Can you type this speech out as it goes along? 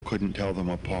couldn't tell them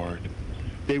apart.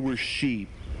 They were sheep,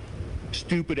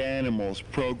 stupid animals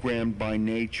programmed by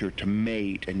nature to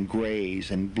mate and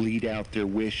graze and bleed out their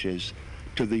wishes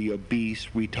to the obese,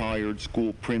 retired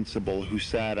school principal who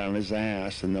sat on his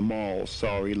ass in the mall's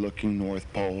sorry-looking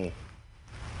North Pole.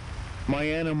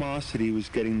 My animosity was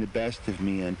getting the best of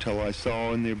me until I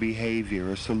saw in their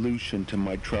behavior a solution to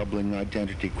my troubling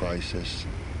identity crisis.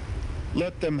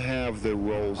 Let them have their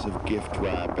rolls of gift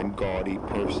wrap and gaudy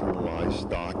personalized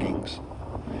stockings.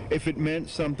 If it meant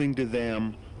something to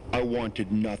them, I wanted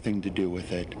nothing to do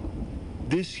with it.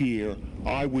 This year,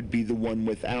 I would be the one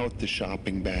without the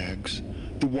shopping bags,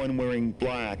 the one wearing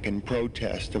black in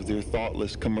protest of their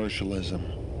thoughtless commercialism.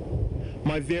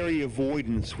 My very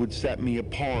avoidance would set me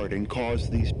apart and cause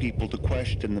these people to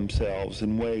question themselves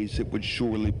in ways that would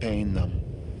surely pain them.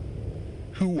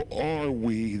 Who are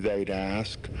we, they'd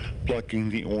ask, plucking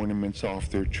the ornaments off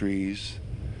their trees.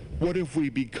 What have we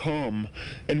become,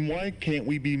 and why can't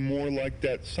we be more like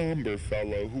that somber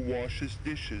fellow who washes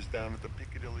dishes down at the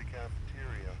Piccadilly cafeteria?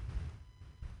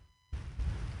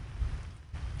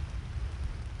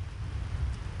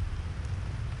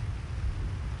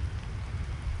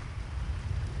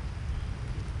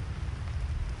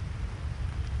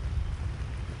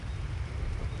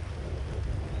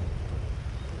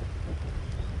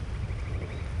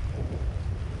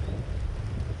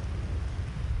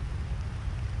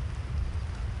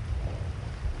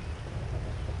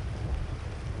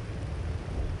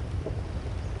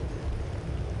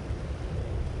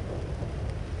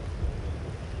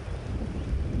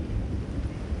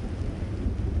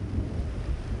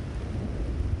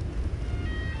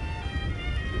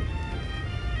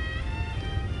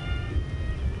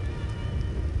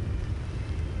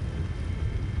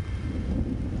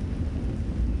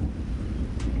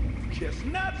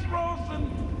 Chestnuts roasting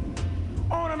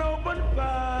on an open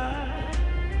fire.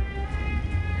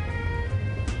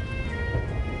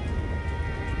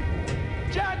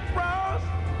 Jack Frost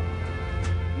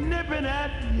nipping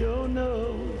at your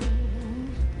nose.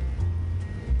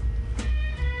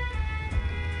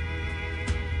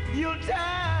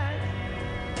 Yuletide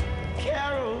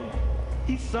carol,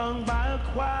 he sung by a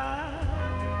choir.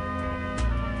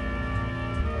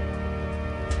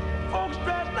 Folks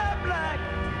dressed up like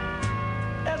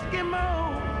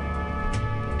Eskimo,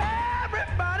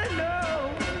 everybody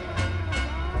knows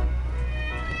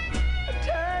a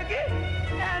turkey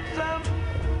and some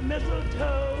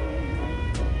mistletoe.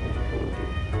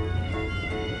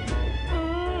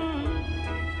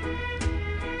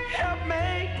 Help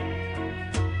make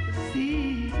the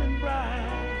season bright.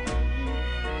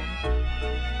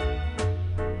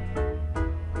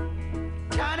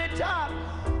 Tiny tots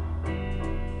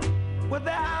with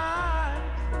their eyes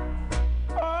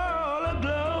all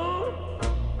aglow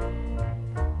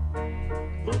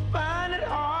will find it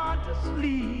hard to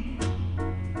sleep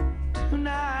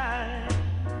tonight.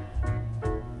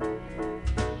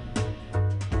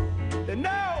 They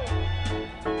know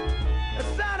that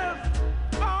Santa's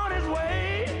on his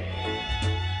way.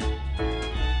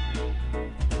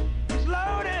 He's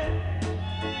loaded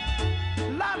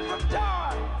lots of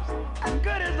toys and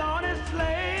goodies on his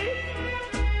sleigh.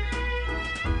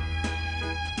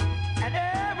 And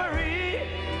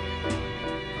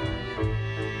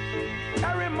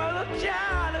every mother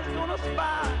child is gonna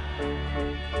spy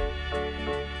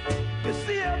to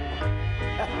see if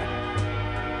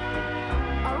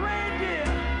a reindeer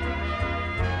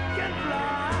can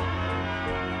fly.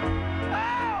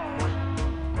 Oh,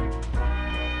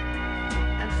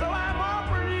 and so I'm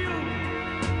offering you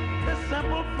this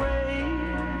simple phrase.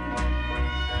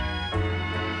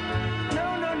 No,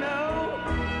 no, no,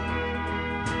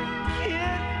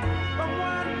 kid, from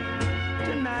 1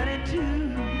 to 92.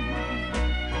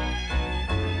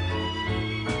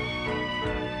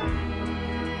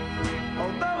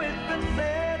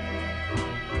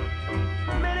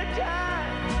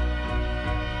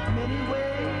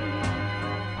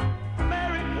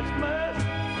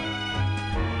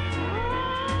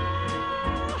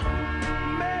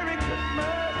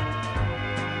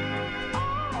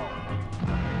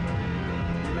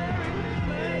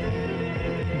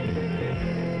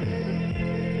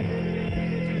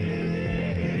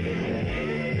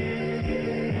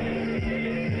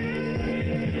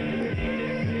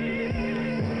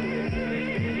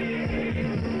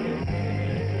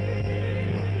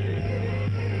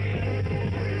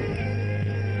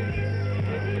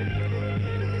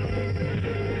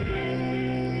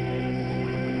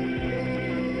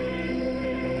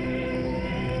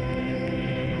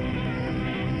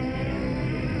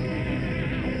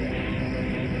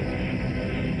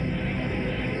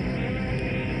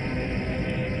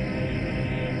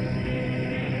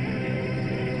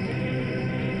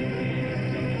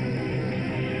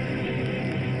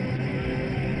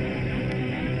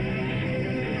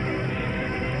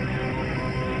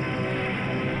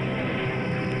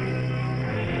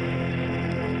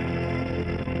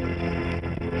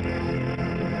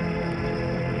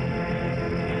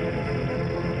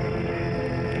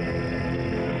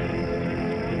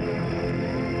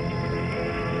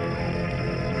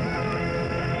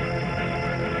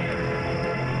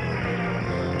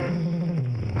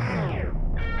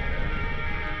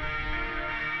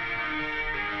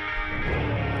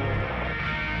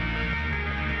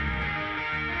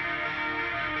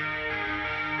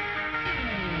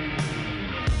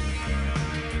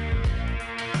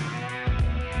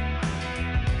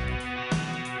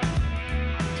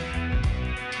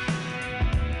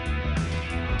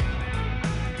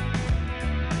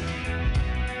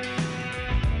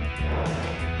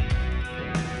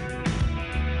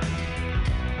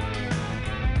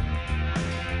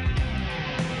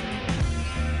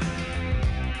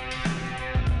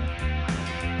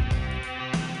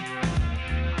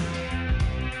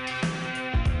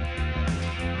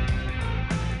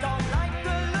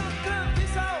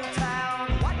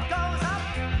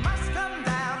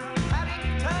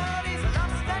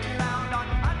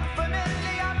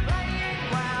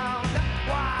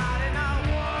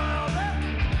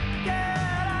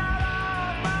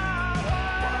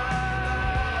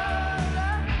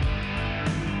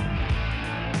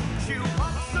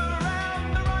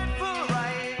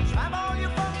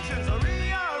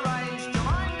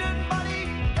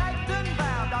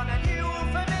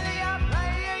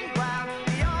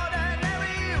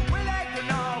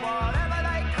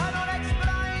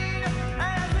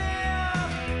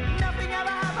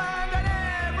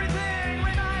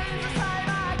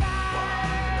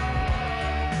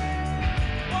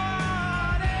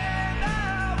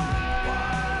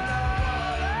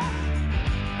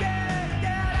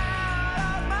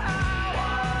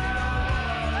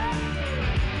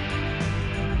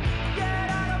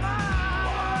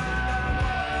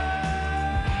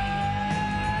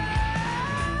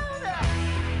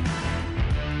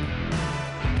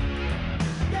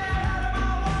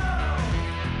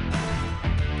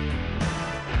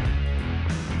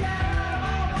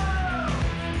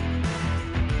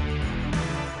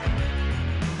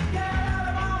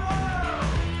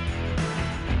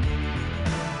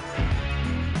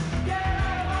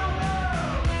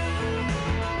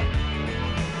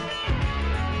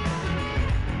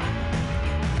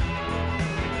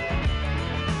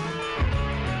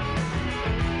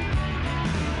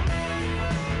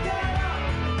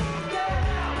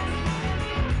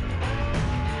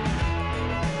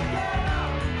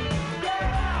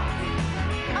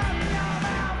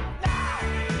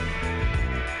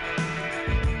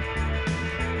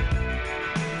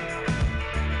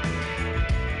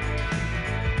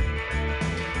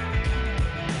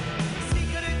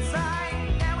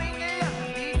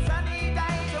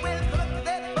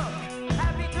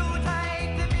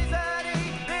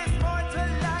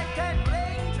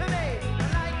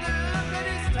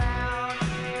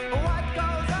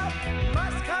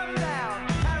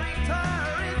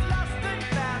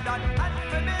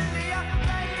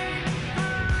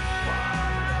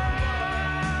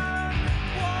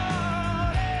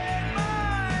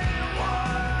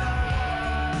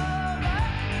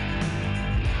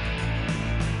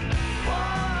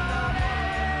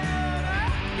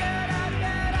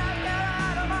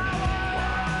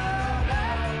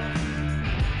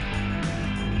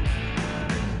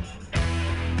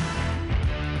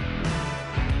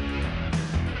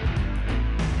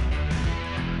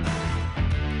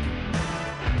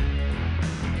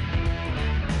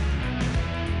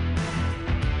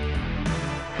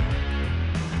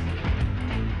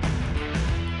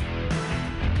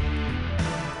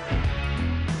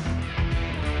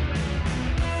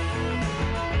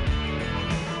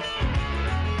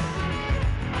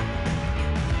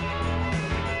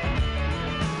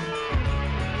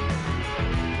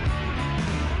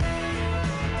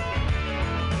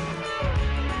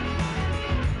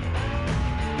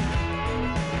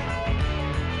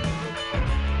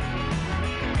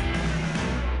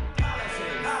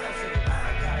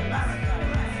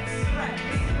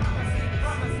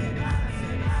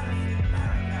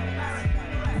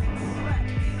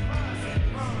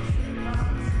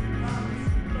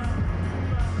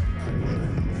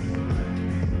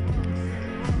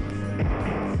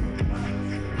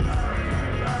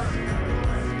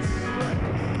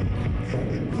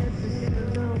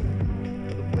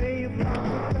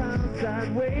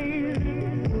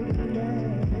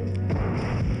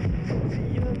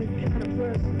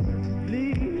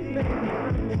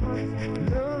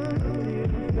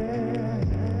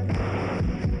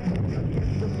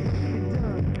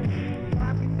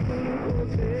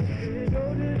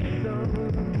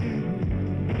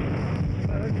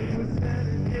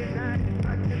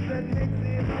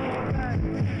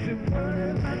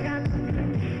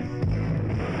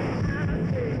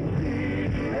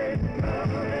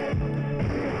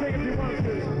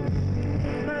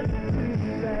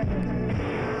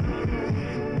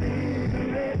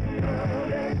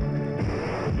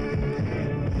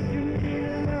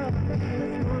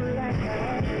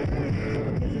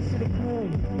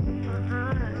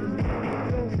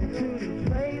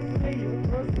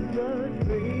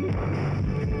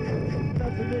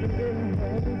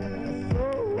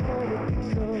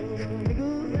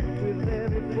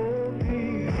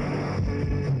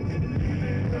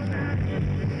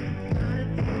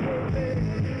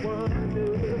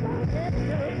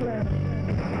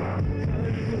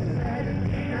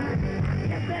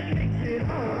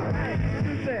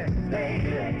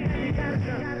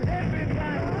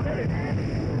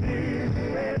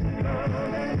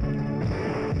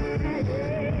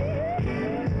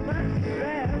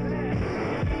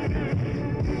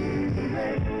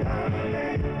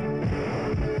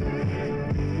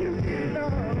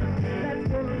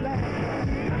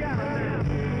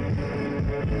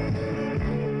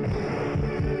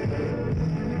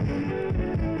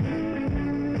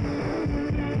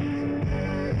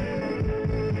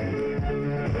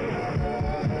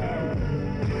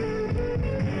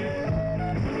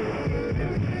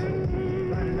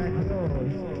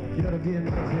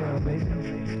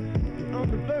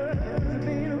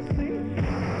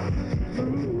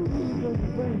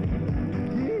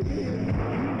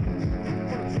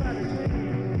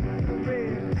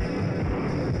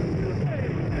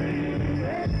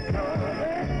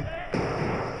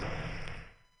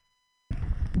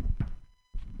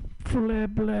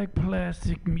 Flat Black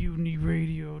Plastic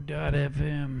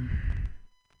MutinyRadio.fm.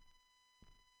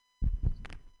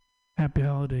 Happy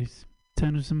holidays.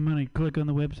 Send us some money. Click on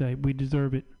the website. We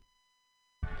deserve it.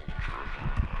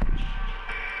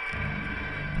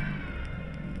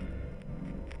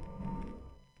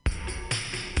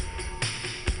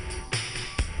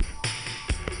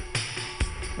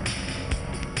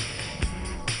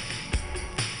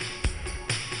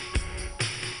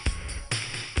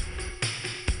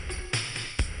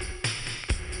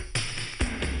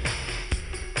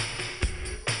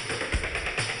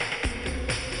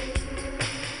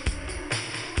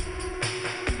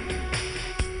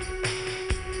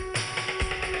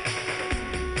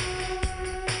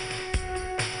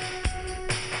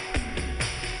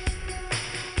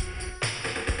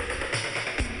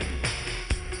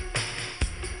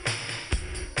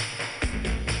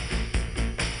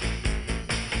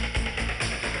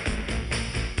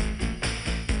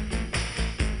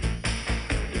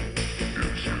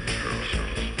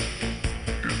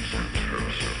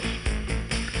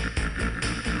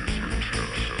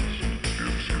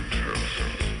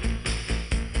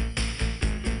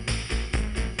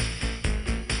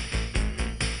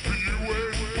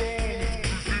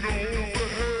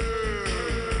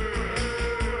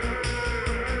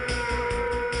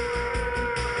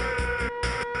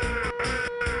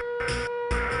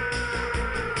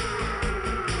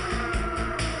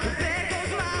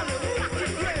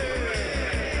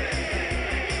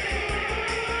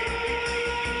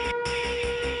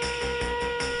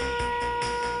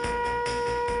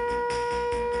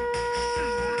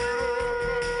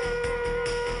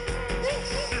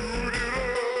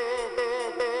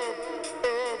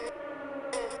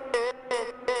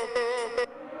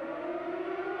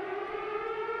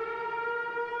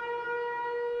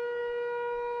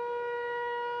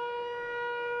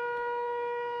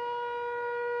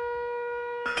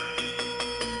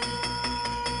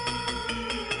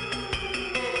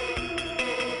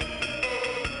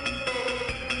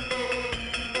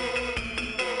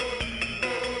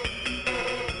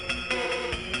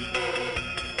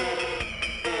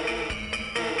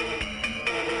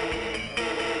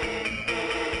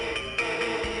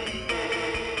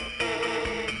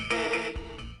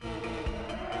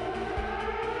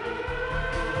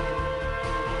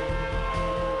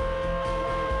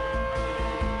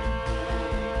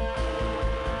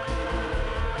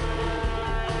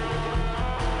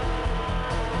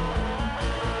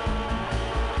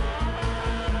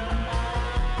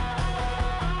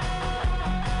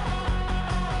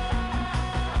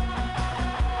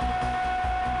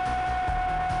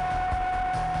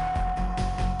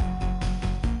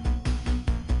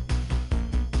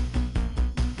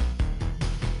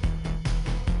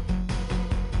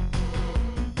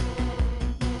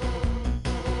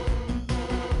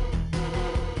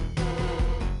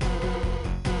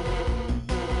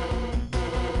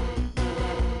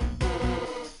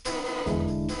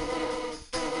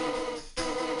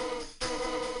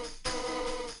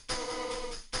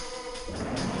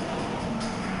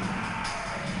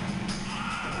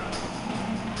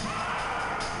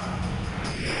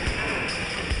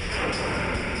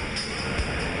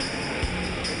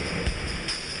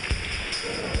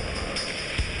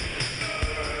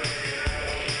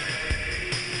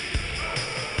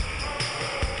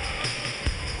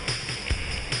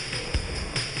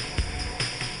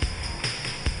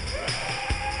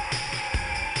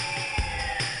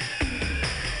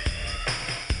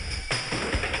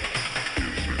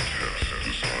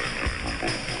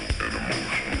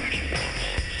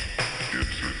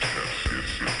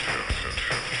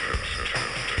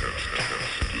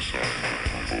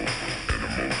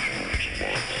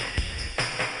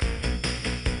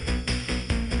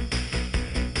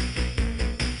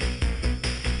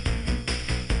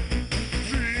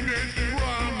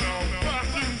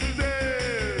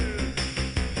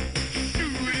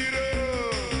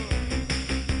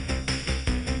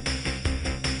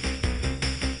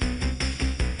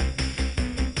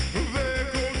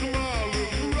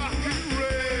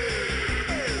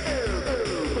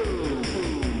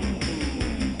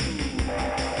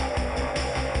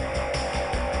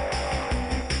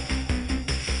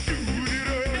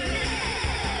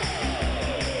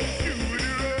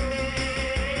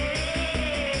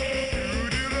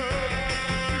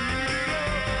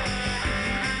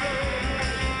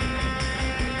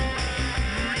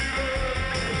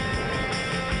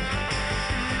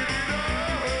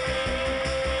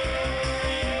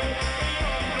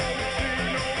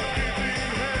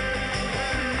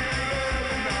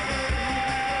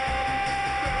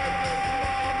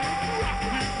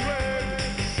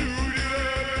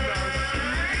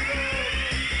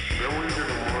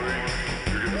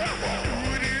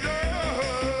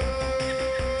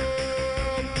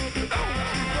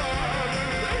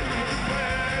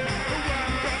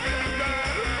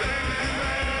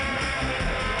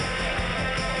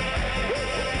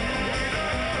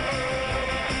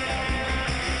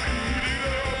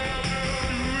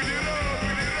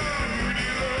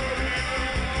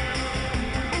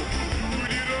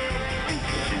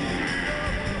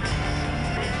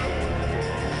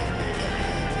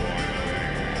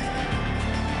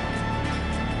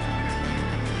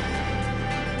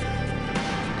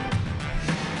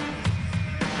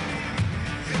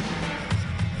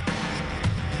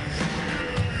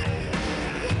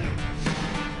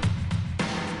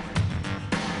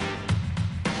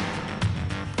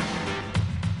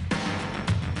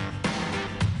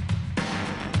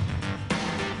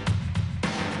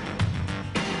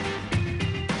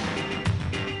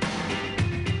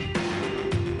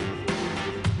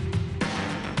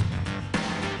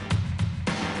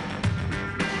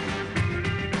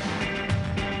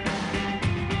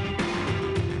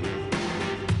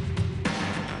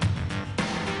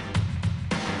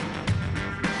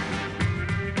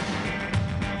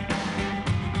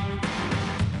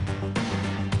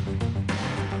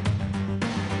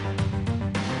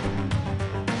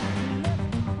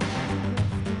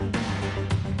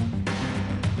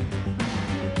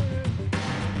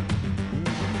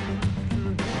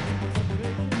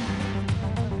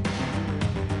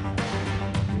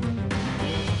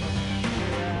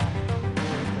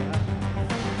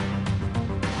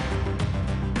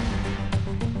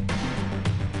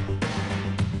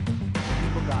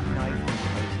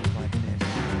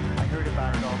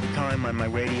 him on my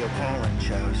radio call-in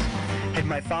shows. Had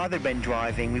my father been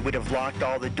driving, we would have locked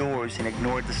all the doors and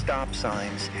ignored the stop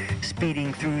signs,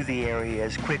 speeding through the area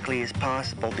as quickly as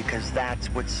possible because that's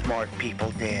what smart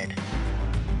people did.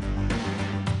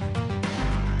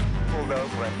 Pulled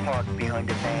over and parked behind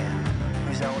a van,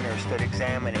 whose owner stood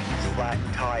examining his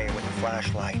flattened tire with a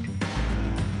flashlight.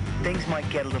 Things might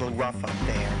get a little rough up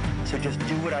there, so just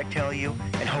do what I tell you,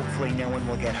 and hopefully no one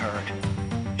will get hurt.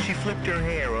 She flipped her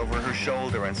hair over her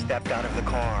shoulder and stepped out of the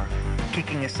car,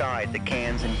 kicking aside the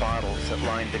cans and bottles that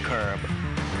lined the curb.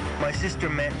 My sister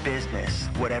meant business,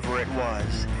 whatever it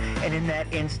was, and in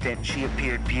that instant she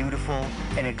appeared beautiful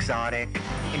and exotic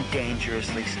and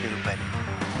dangerously stupid.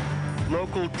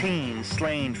 Local teens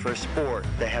slain for sport,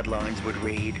 the headlines would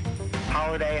read.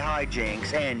 Holiday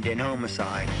hijinks end in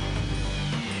homicide.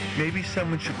 Maybe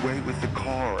someone should wait with the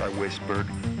car, I whispered,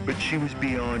 but she was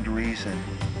beyond reason,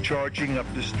 charging up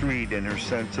the street in her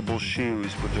sensible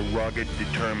shoes with a rugged,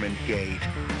 determined gait.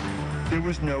 There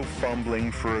was no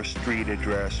fumbling for a street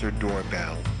address or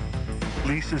doorbell.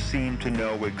 Lisa seemed to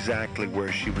know exactly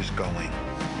where she was going.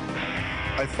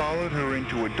 I followed her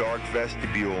into a dark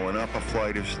vestibule and up a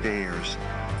flight of stairs,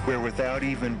 where without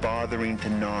even bothering to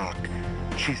knock,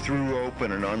 she threw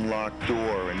open an unlocked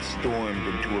door and stormed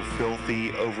into a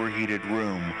filthy, overheated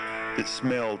room that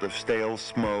smelled of stale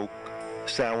smoke,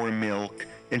 sour milk,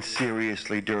 and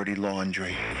seriously dirty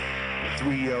laundry.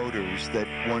 3 odors that,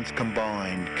 once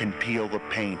combined, can peel the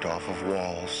paint off of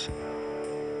walls.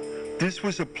 This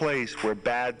was a place where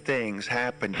bad things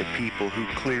happened to people who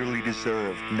clearly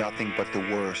deserved nothing but the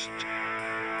worst.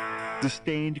 The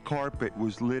stained carpet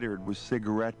was littered with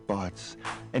cigarette butts,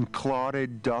 and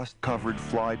clotted, dust-covered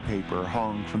flypaper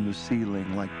hung from the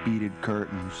ceiling like beaded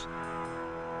curtains.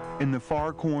 In the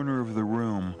far corner of the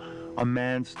room, a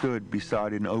man stood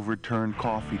beside an overturned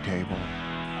coffee table,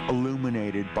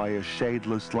 illuminated by a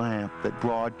shadeless lamp that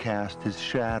broadcast his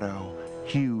shadow,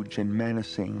 huge and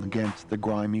menacing, against the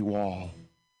grimy wall.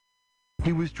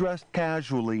 He was dressed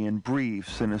casually in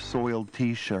briefs and a soiled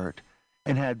t-shirt,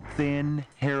 and had thin,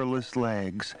 hairless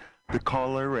legs, the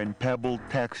color and pebbled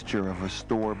texture of a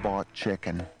store-bought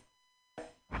chicken.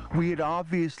 We had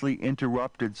obviously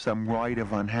interrupted some rite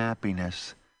of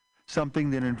unhappiness, something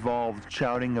that involved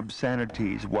shouting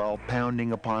obscenities while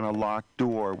pounding upon a locked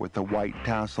door with a white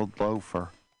tasseled loafer.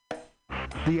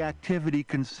 The activity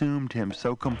consumed him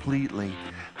so completely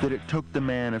that it took the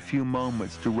man a few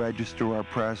moments to register our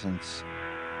presence.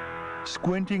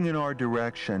 Squinting in our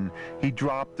direction, he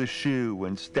dropped the shoe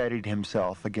and steadied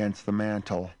himself against the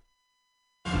mantel.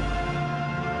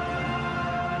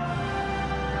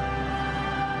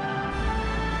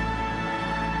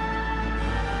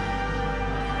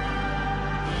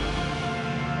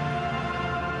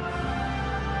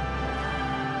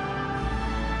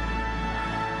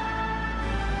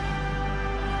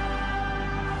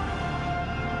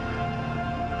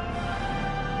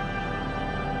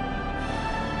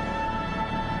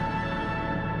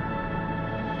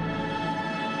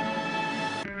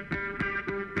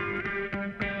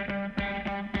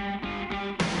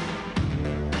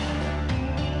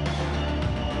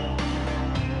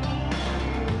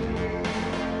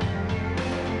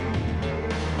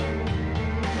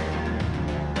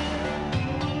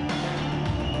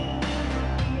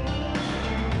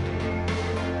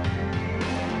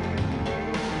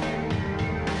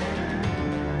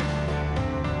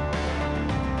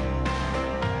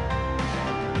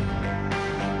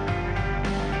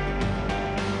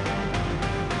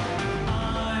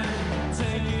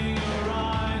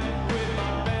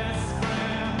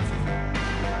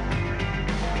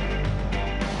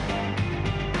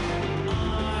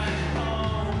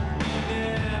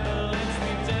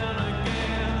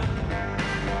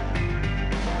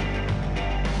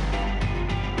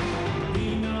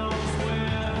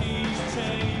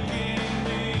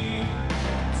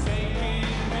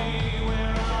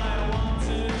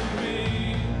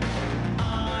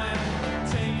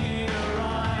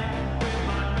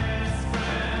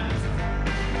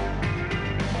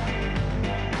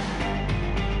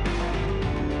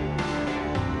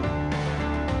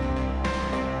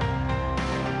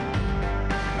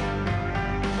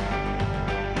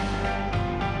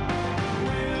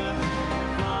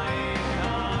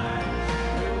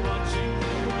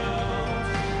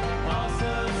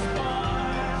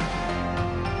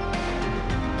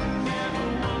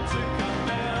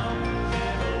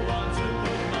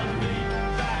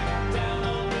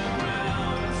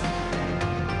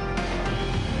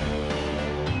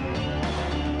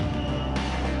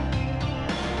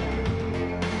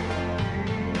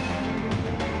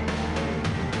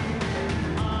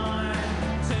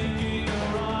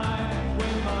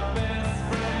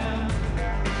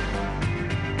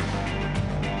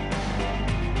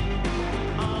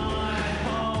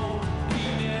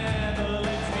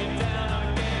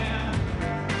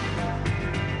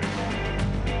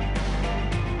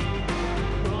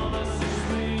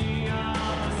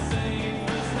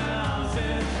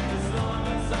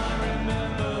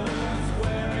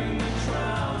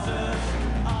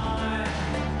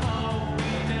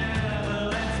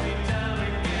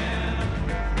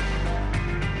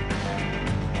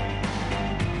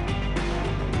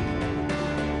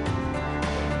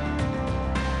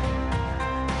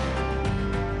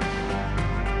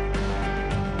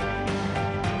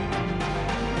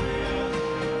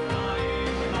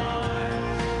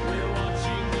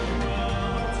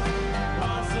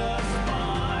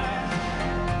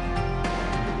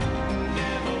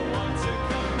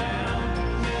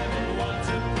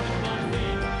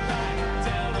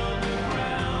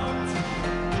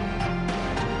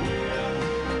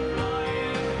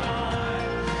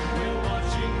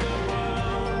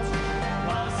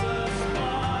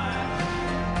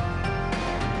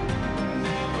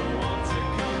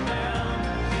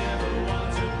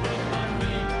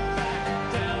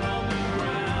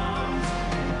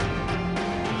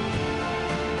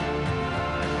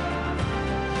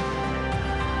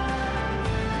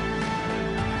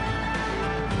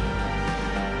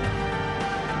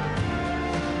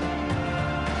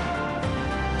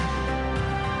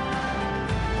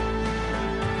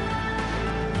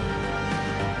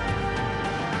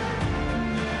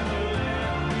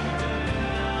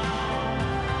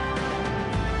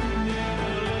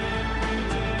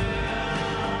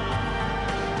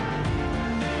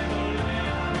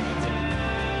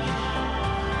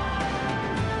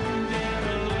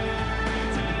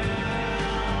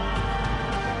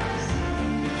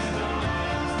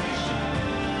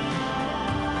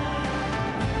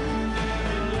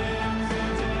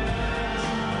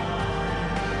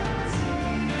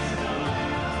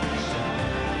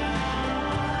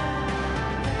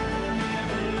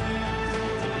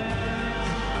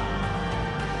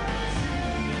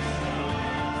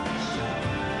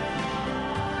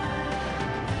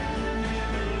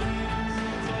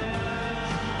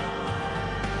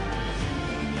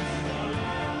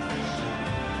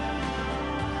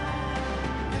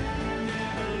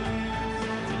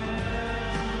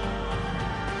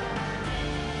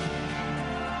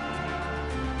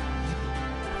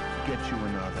 get you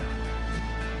another.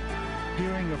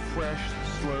 Hearing a fresh,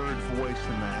 slurred voice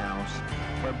in the house,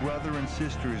 my brother and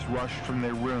sisters rushed from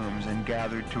their rooms and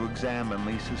gathered to examine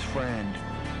Lisa's friend,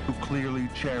 who clearly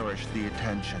cherished the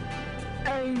attention.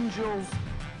 Angels!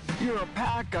 You're a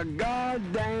pack of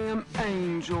goddamn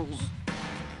angels!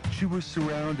 She was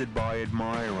surrounded by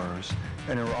admirers,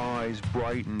 and her eyes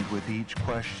brightened with each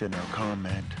question or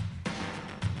comment.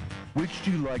 Which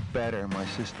do you like better, my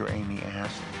sister Amy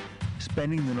asked?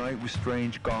 Spending the night with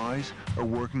strange guys or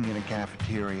working in a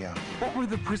cafeteria? What were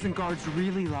the prison guards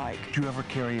really like? Do you ever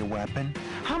carry a weapon?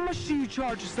 How much do you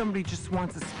charge if somebody just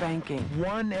wants a spanking?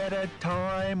 One at a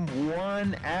time,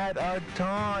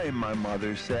 my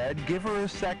mother said. Give her a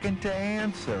second to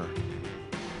answer.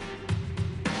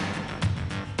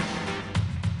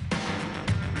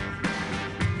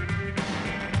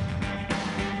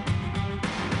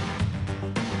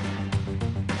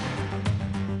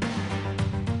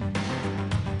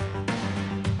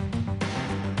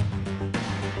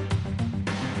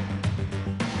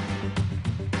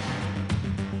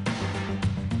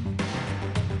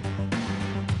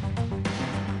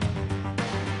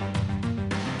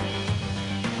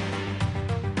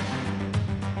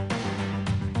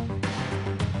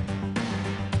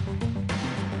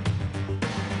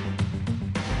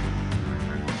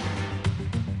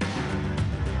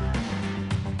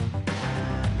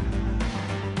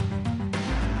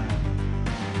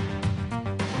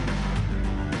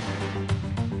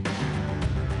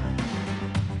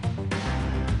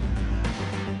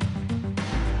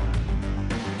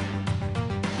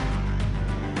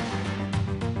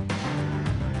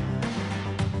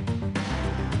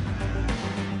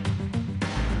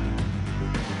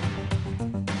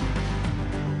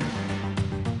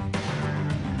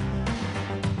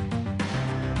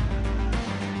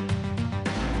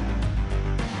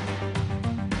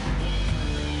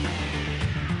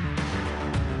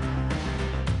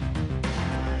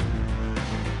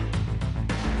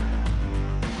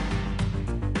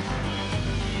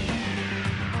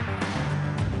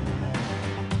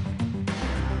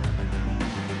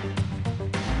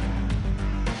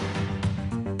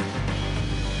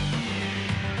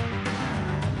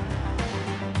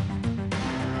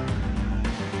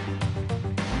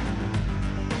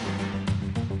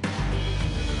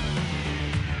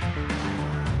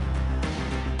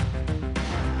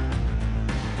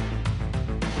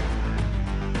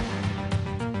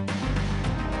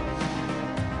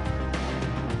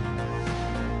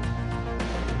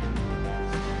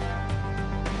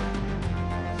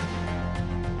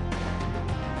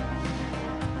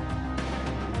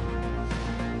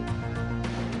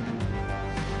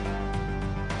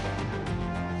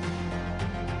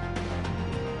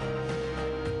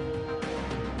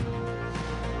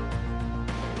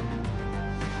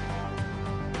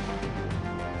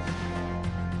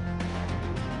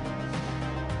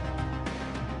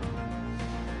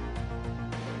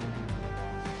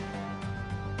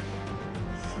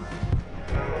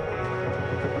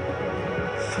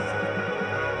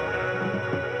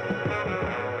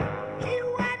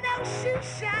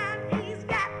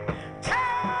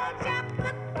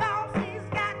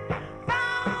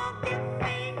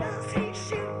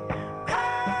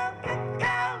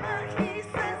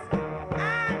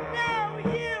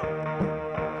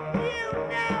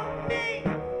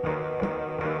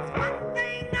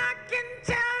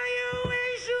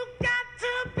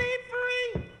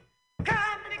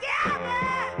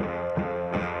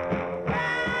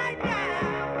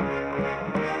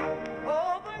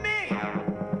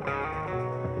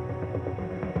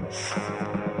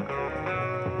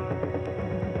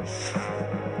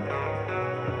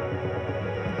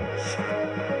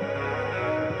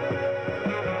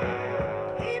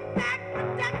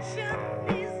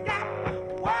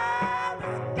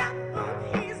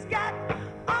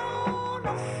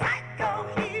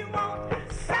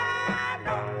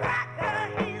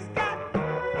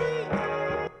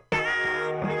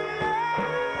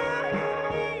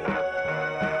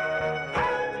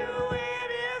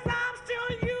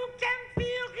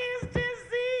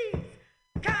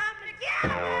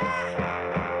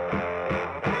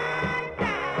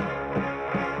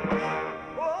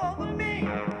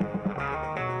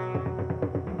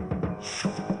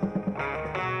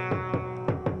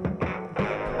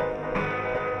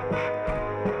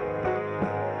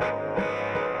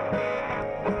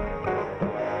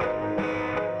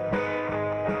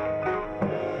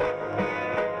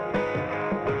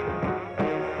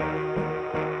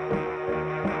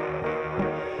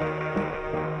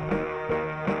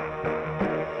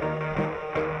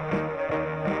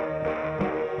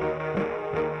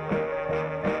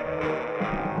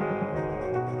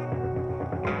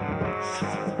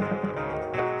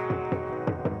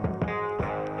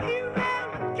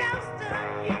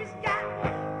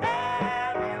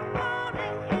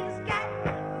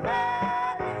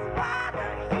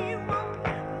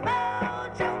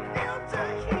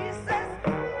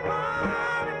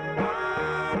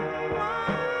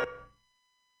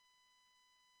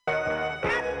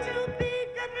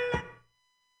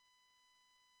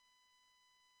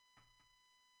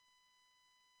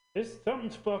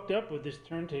 Something's fucked up with this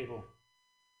turntable.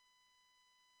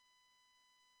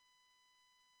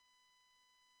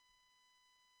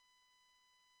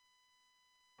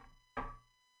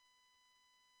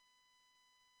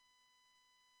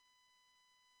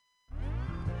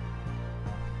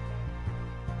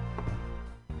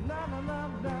 Na na na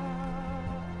na,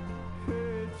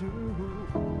 hey you.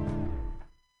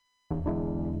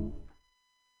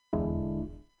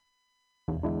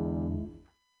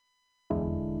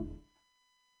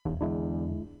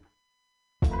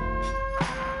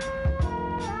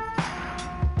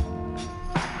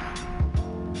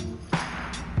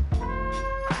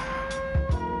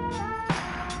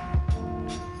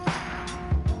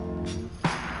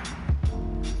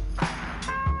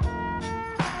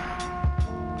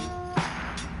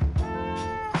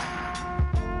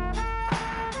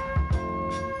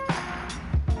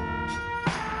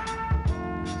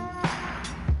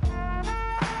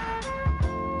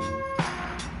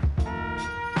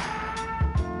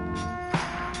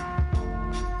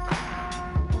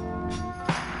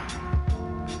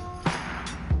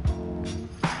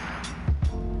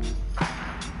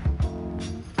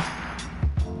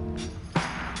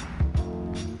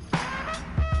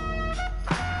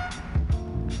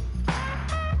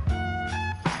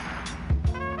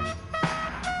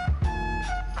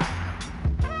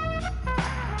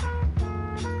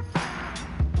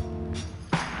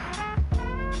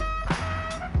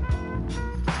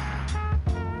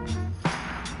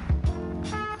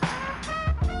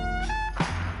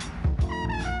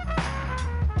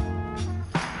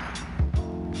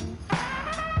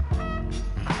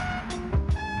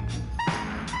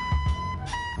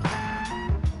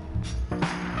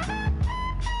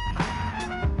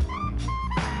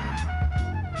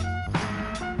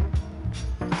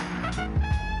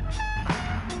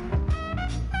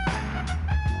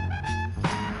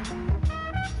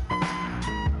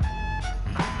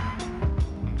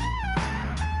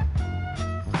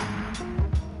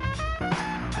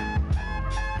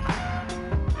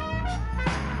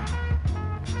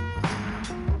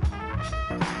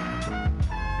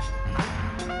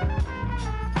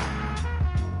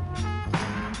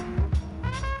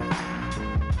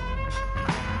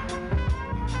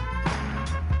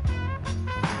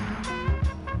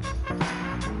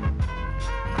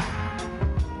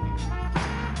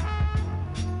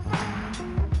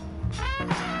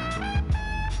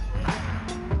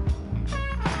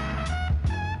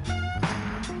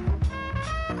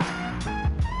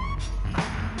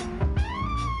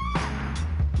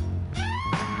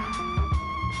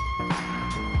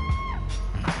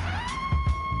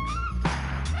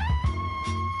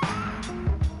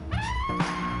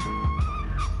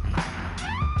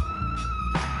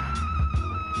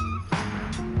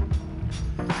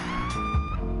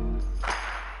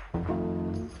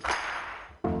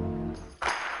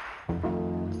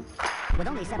 With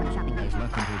only 7 shopping days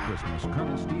left until Christmas,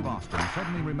 Colonel Steve Austin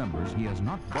suddenly remembers he has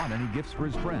not bought any gifts for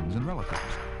his friends and relatives.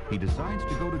 He decides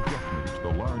to go to Jeffrey's, the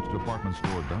large department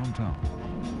store downtown.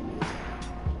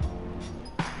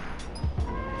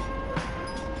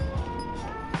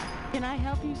 Can I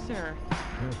help you, sir?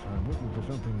 Yes, I'm looking for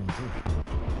something in perfume.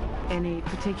 Any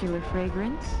particular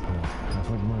fragrance? I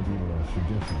thought you might be able to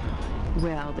suggest something.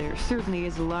 Well, there certainly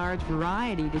is a large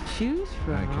variety to choose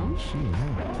from. I can see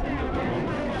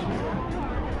that.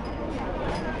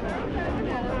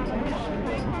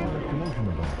 What's the commotion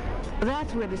about?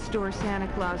 That's where the store Santa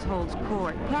Claus holds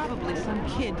court. Probably some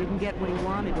kid didn't get what he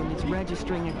wanted and is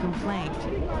registering a complaint.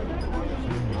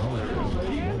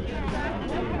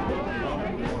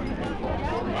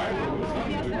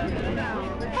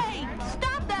 Hey,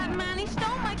 stop that, man! He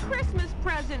stole my Christmas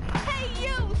present! Hey,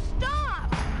 you, stop!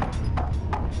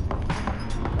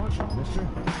 Watch it, mister.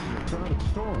 This is a crowded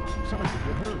store. Someone could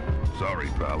get hurt. Sorry,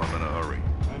 pal, I'm in a hurry.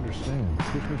 I understand.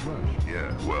 Christmas rush.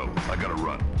 Yeah, well, I gotta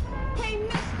run. Hey,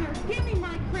 mister, give me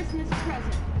my Christmas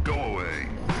present. Go away.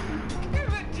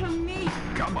 Give it to me.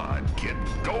 Come on, kid,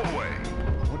 go away.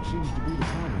 What seems to be the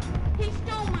problem? He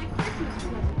stole my Christmas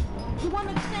present. The one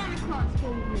that Santa Claus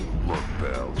gave me. Look,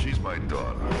 pal, she's my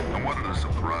daughter. I wanted to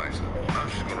surprise her. Now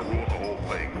she's gonna ruin the whole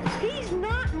thing. He's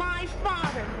not my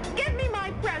father. Give me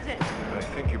my present. I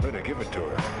think you better give it to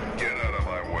her. Get out of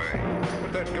my way.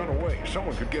 Put that gun away.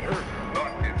 Someone could get hurt.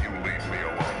 Not if you leave me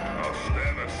alone. I'll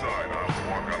stand aside. I'm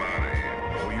walking out of here.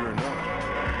 Oh, you're not.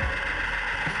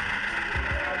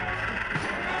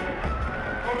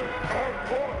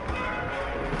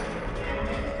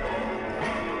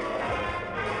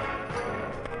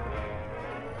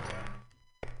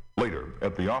 Later,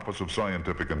 at the Office of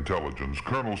Scientific Intelligence,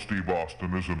 Colonel Steve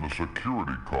Austin is in the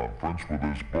security conference with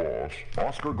his boss,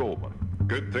 Oscar Goldman,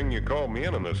 Good thing you called me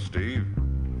in on this, Steve.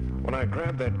 When I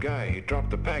grabbed that guy, he dropped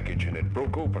the package and it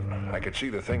broke open. I could see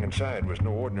the thing inside was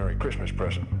no ordinary Christmas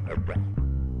present. That's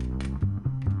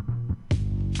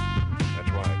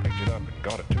why I picked it up and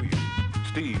got it to you.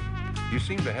 Steve, you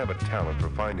seem to have a talent for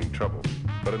finding trouble.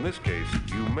 But in this case,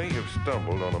 you may have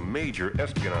stumbled on a major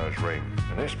espionage ring.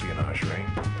 An espionage ring?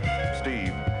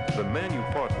 Steve, the man you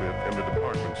fought with in the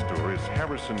department store is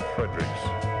Harrison Fredericks.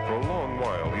 For a long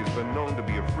while, he's been known to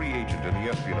be a free agent in the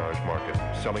espionage market,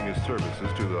 selling his services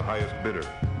to the highest bidder.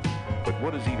 But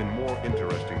what is even more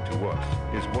interesting to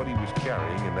us is what he was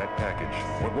carrying in that package.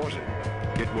 What was it?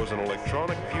 It was an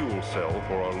electronic fuel cell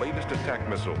for our latest attack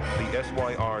missile, the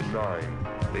SYR-9.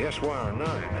 The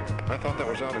SYR-9? I thought that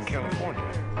was out in California.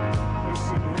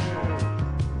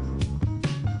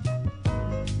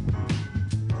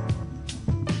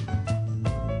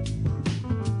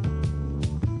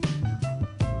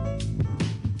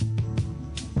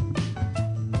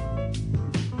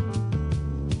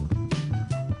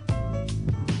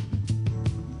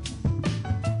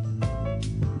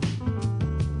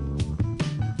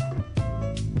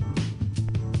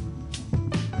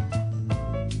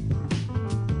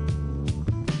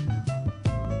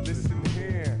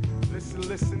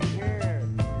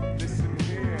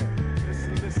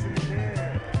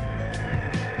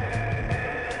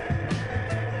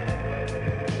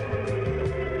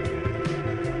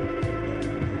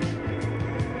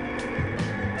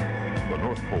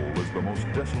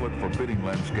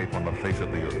 Landscape on the face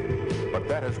of the earth. But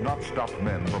that has not stopped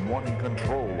men from wanting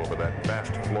control over that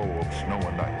vast flow of snow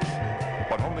and ice.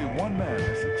 But only one man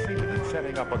has succeeded in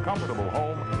setting up a comfortable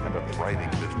home and a thriving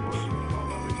business.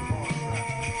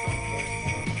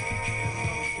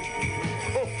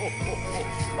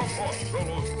 Come on,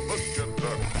 fellows, let's get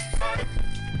that.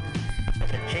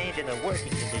 A change in the working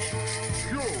conditions.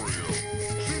 Curio,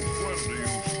 since when do you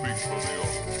speak for the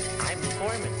owner? I'm the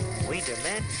foreman. We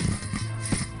demand...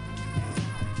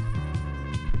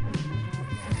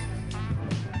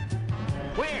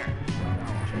 Where?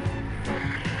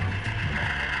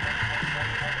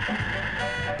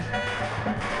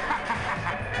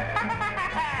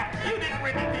 You didn't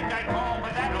really think I'd fall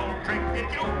for that old trick, did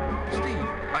you? Steve,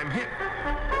 I'm hit.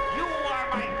 You are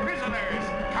my prisoners.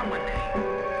 Come with me.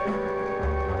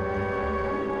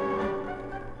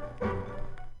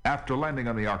 After landing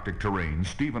on the Arctic terrain,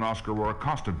 Steve and Oscar were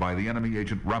accosted by the enemy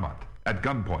agent Ramat at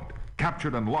gunpoint,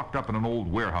 captured and locked up in an old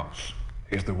warehouse.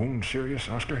 Is the wound serious,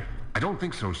 Oscar? I don't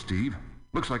think so, Steve.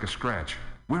 Looks like a scratch.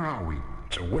 Where are we?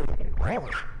 It's a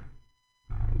warehouse.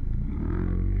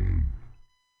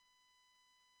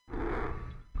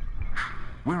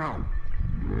 Where are we?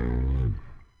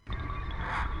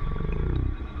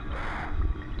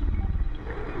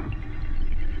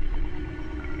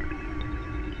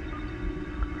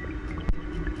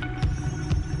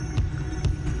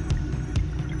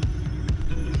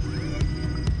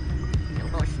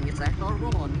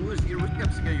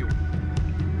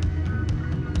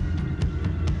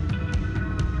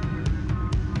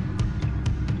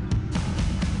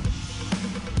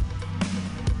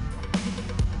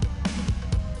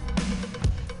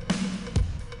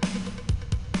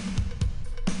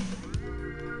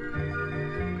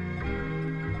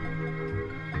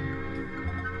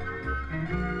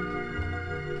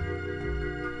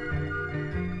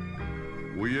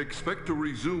 We expect to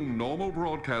resume normal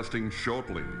broadcasting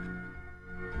shortly.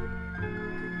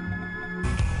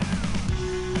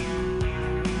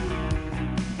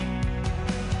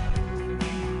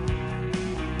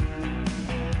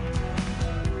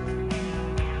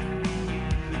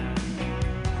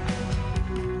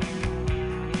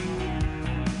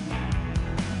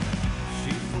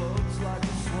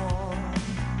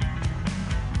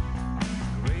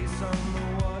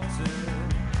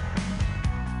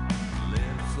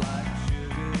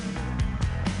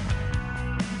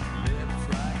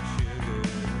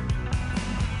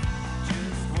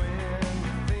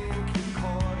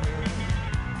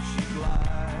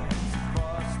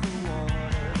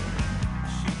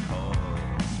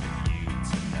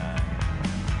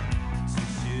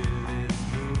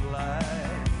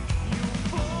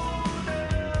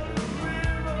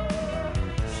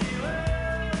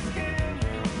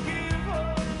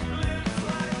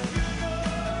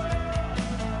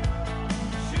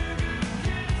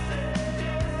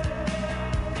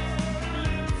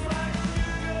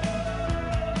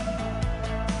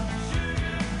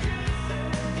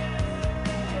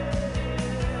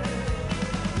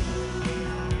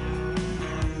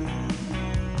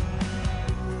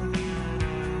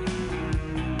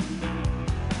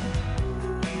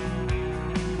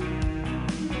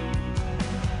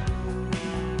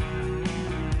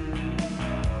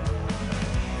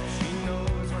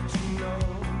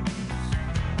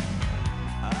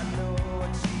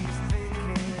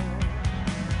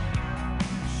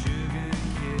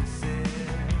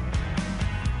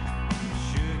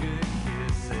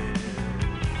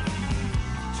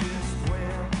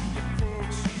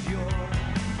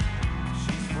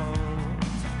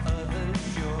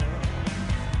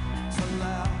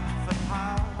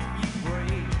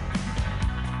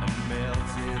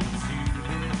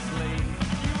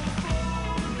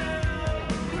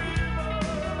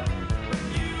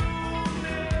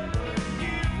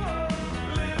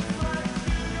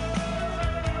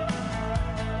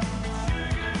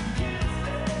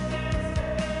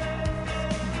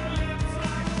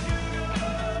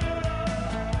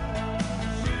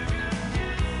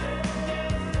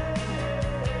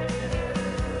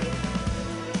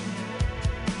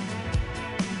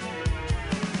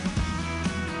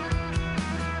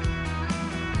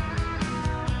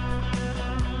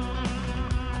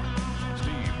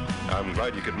 I'm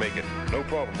glad you could make it. No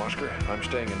problem, Oscar. I'm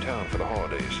staying in town for the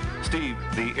holidays. Steve,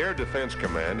 the Air Defense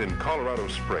Command in Colorado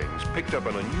Springs picked up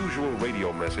an unusual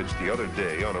radio message the other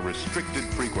day on a restricted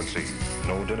frequency.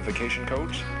 No identification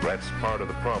codes? That's part of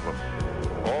the problem.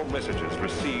 All messages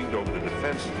received over the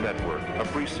defense network are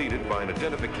preceded by an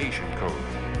identification code,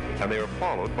 and they are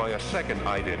followed by a second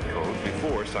ident code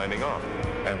before signing off.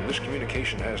 And this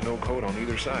communication has no code on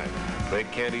either side. They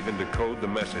can't even decode the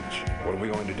message. What are we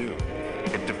going to do?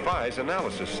 It defies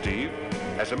analysis, Steve.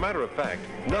 As a matter of fact,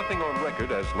 nothing on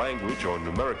record as language or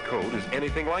numeric code is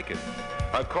anything like it.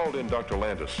 I've called in Dr.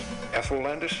 Landis. Ethel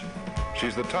Landis?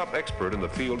 She's the top expert in the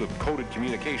field of coded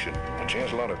communication. And she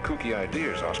has a lot of kooky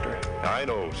ideas, Oscar. I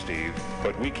know, Steve,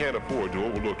 but we can't afford to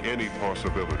overlook any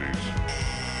possibilities.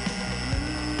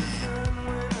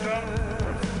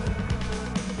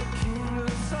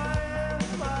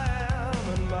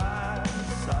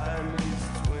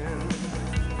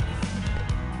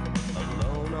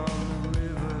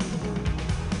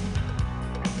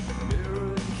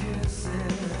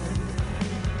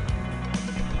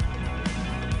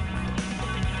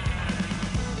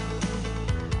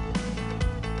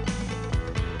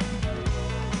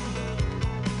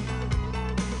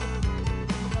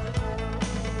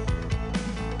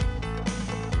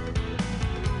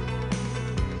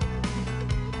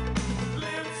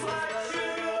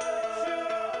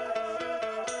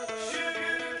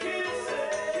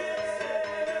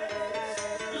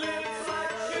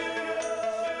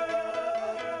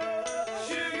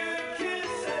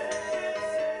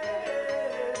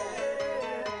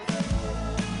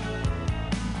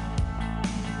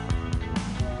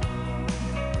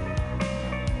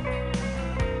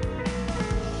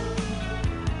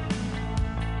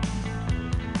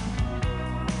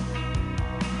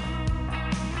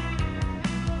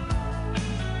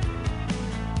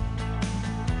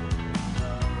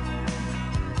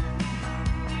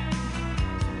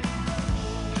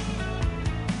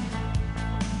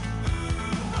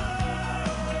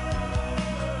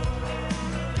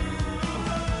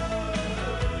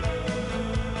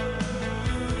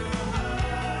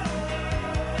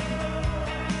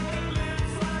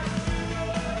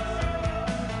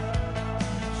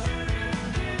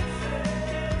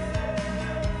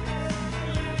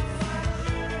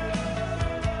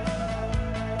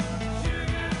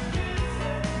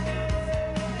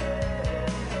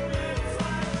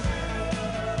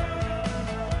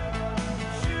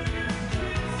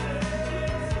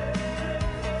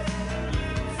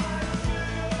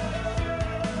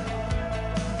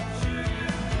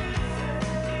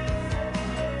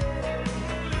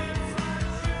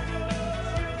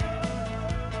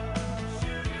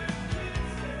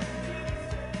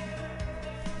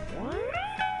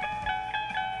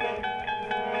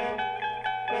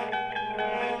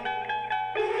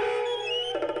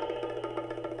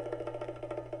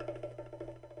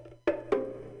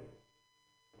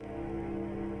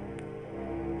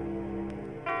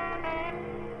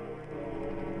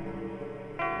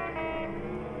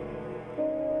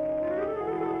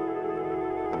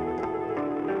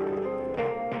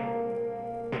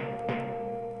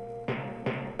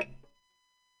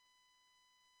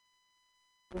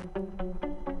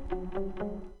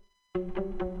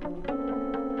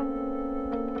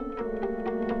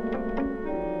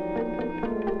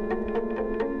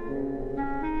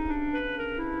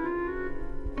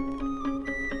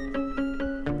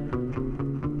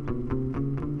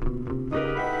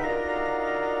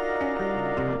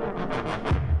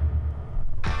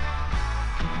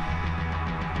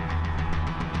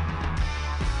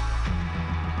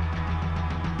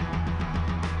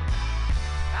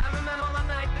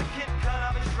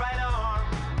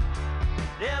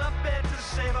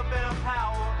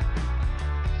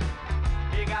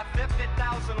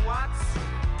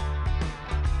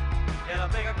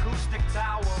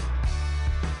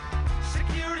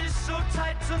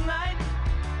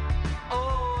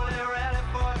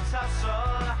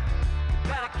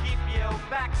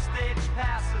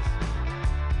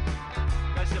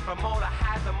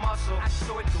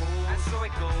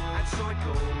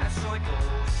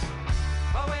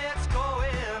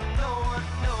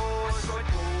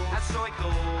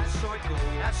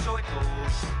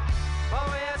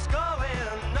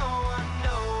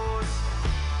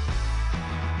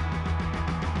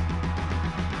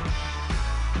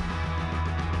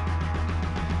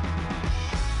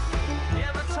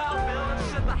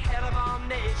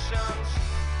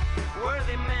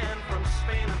 Worthy men from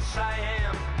Spain and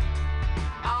Siam.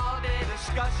 All day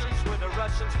discussions with the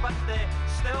Russians, but they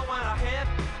still went ahead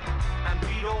and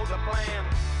vetoed the plan.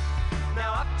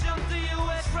 Now up jumped the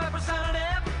U.S.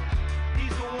 representative.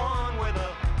 He's the one with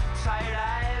the tight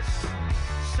eyes.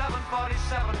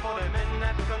 47 put him in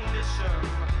that condition.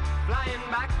 Flying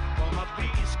back from a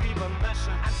peacekeeping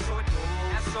mission. And so it goes,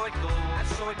 and so it goes, and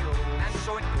so it goes, and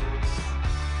so it goes.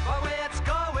 But where it's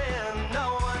going,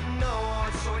 no one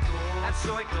knows. And so it goes, and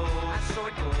so it goes, and so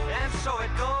it goes, and so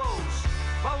it goes.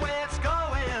 But where it's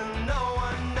going, no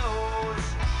one knows.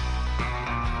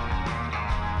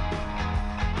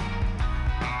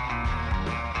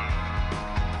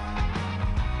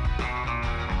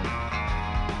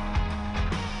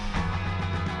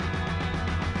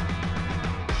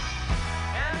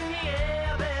 And in the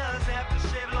air there's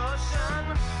aftershave lotion.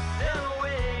 In the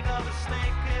wake of a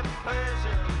snake-hipped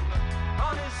Persian.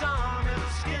 On his arm is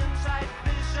a skin-tight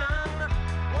vision.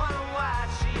 Wonder why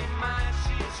she ain't mine,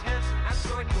 she's his. And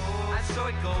so it goes, and so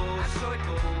it goes, and so it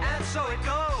goes, and so it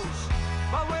goes.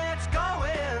 But where it's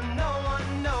going, no one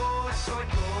knows. And so it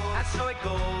goes, and so it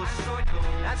goes, and so it goes,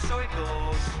 and so it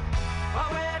goes. But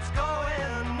where it's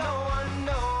going, no one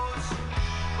knows.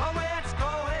 But where it's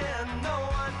going, no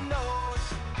one knows.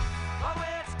 But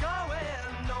where it's going,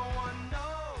 no one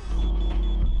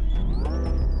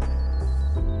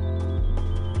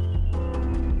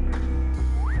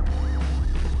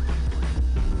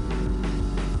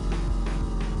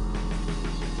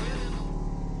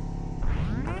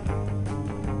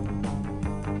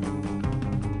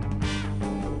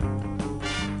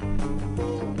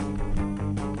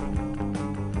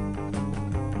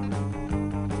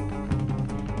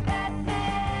That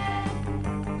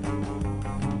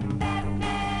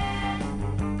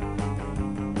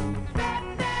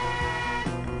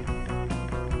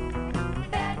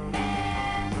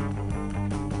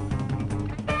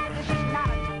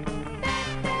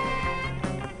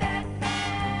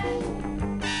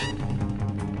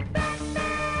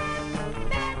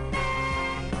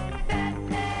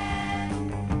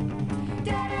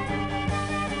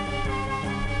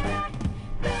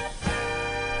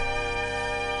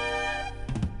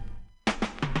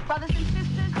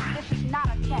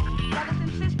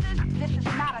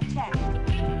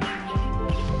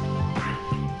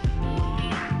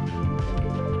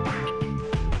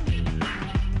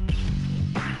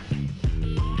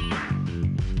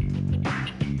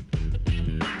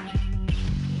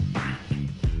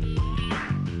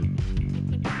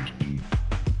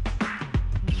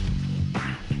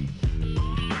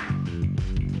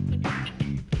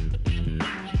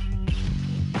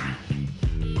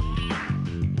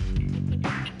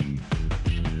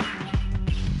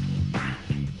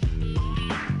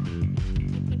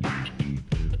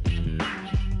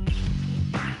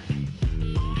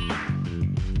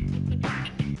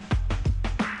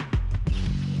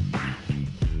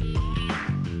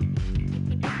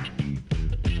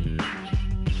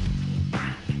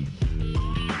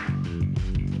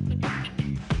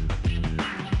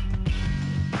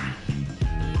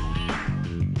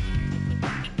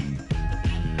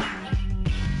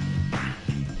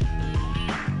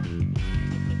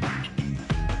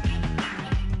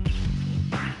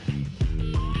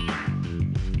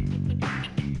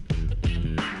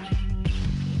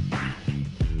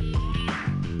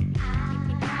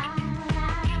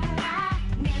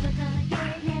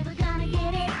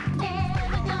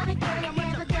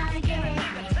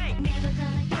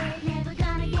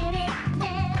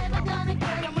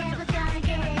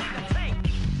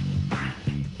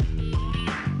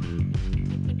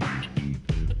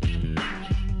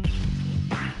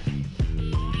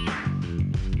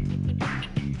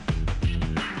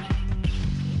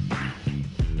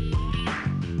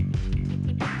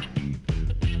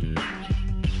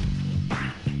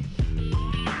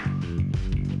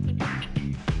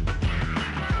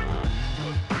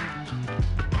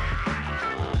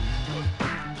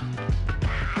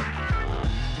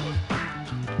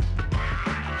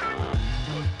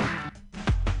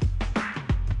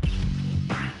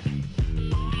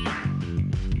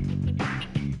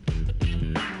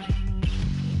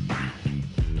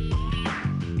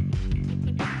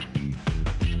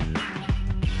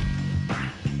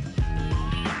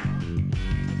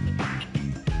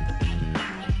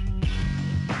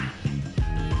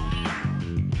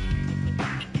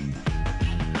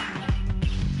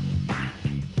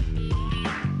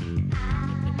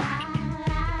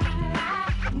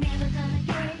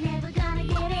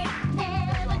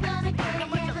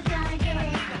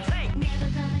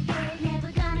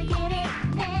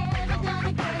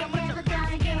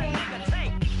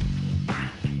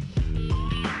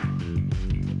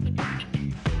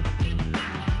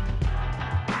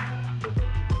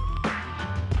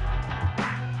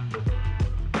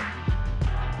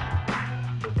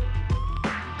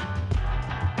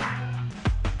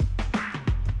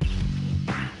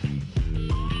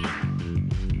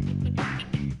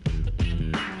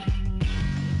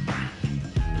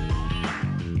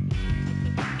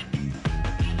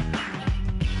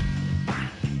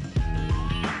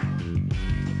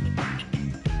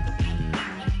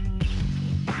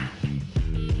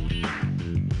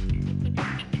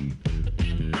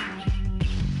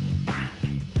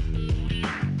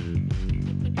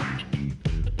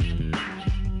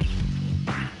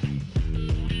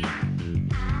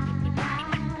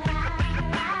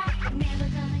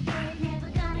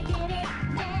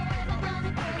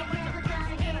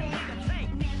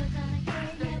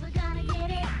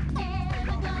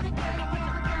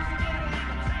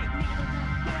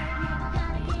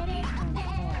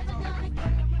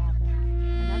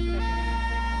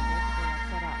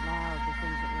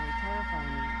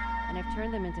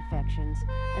collections,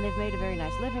 and they've made a very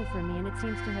nice living for me, and it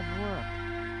seems to have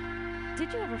worked.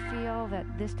 Did you ever feel that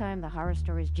this time the horror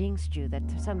stories jinxed you, that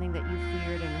something that you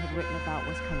feared and had written about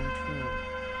was coming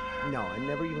true? No, it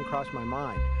never even crossed my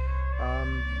mind.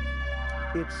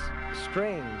 It's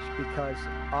strange because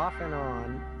off and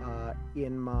on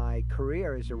in my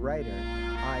career as a writer,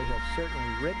 I have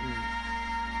certainly written.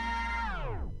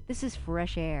 This is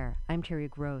Fresh Air. I'm Terry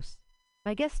Gross.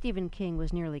 My guest Stephen King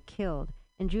was nearly killed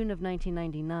in June of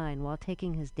 1999 while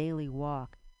taking his daily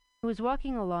walk. He was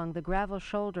walking along the gravel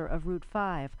shoulder of Route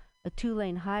 5, a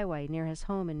two-lane highway near his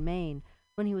home in Maine,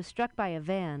 when he was struck by a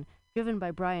van driven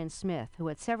by Brian Smith, who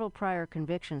had several prior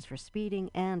convictions for speeding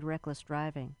and reckless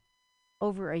driving.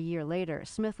 Over a year later,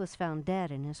 Smith was found dead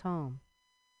in his home.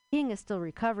 King is still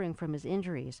recovering from his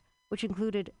injuries, which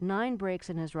included 9 breaks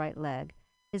in his right leg,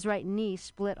 his right knee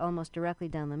split almost directly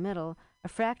down the middle, a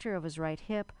fracture of his right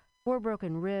hip, 4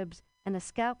 broken ribs, and a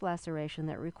scalp laceration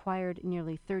that required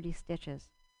nearly 30 stitches.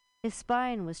 His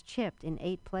spine was chipped in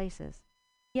 8 places.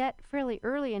 Yet, fairly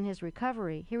early in his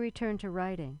recovery, he returned to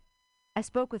writing. I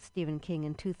spoke with Stephen King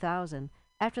in 2000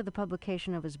 after the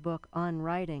publication of his book On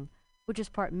Writing, which is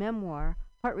part memoir,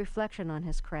 part reflection on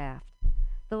his craft.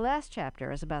 The last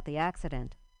chapter is about the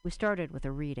accident. We started with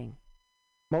a reading.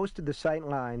 Most of the sight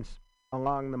lines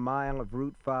along the mile of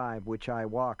Route 5 which I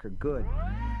walk are good,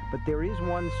 but there is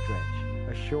one stretch,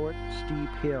 a short, steep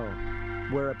hill,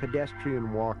 where a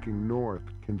pedestrian walking north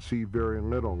can see very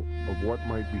little of what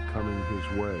might be coming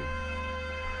his way.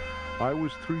 I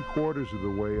was 3/4 of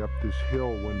the way up this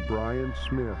hill when Brian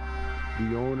Smith,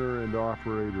 the owner and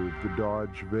operator of the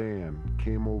Dodge van,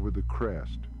 came over the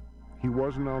crest. He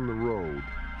wasn't on the road,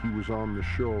 he was on the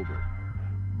shoulder,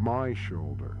 my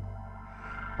shoulder.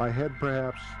 I had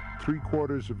perhaps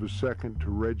 3/4 of a second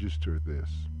to register this.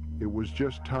 It was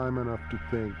just time enough to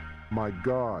think, my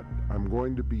God, I'm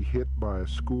going to be hit by a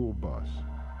school bus.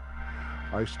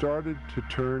 I started to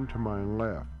turn to my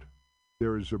left.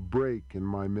 There is a break in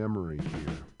my memory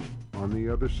here. On the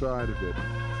other side of it,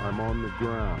 I'm on the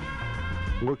ground,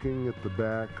 looking at the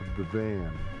back of the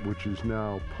van, which is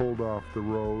now pulled off the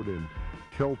road and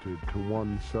tilted to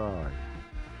one side.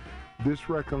 This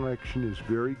recollection is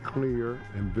very clear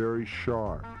and very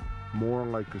sharp, more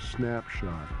like a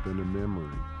snapshot than a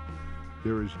memory.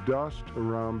 There is dust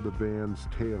around the van's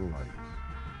taillights.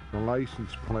 The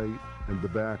license plate and the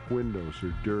back windows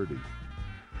are dirty.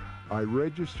 I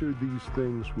register these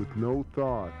things with no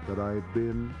thought that I have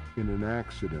been in an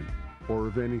accident or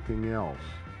of anything else.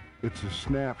 It's a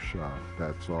snapshot,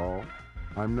 that's all.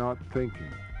 I'm not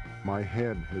thinking. My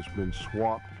head has been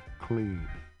swapped clean.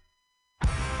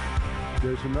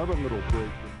 There's another little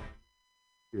break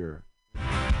here.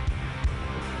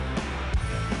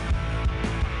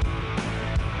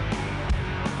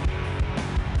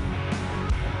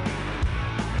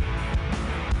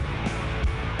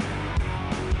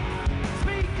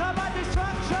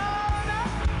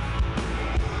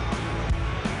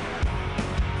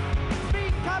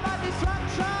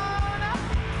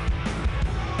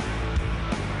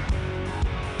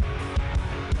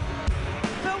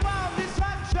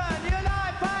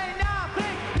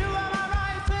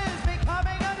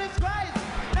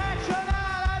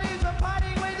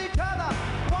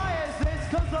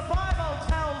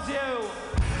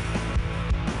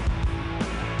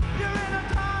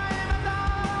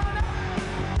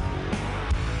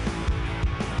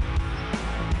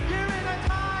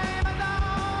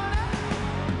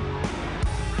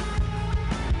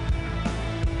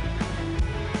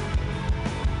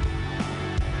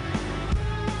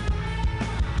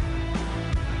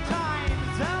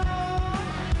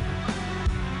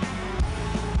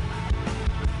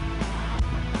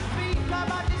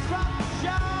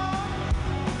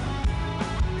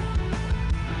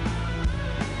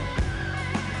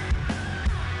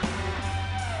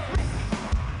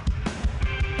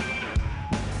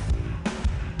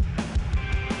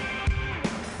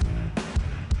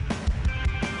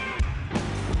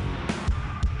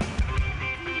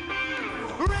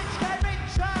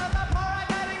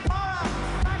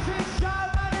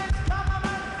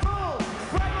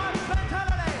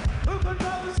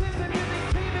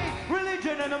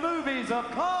 Of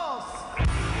course!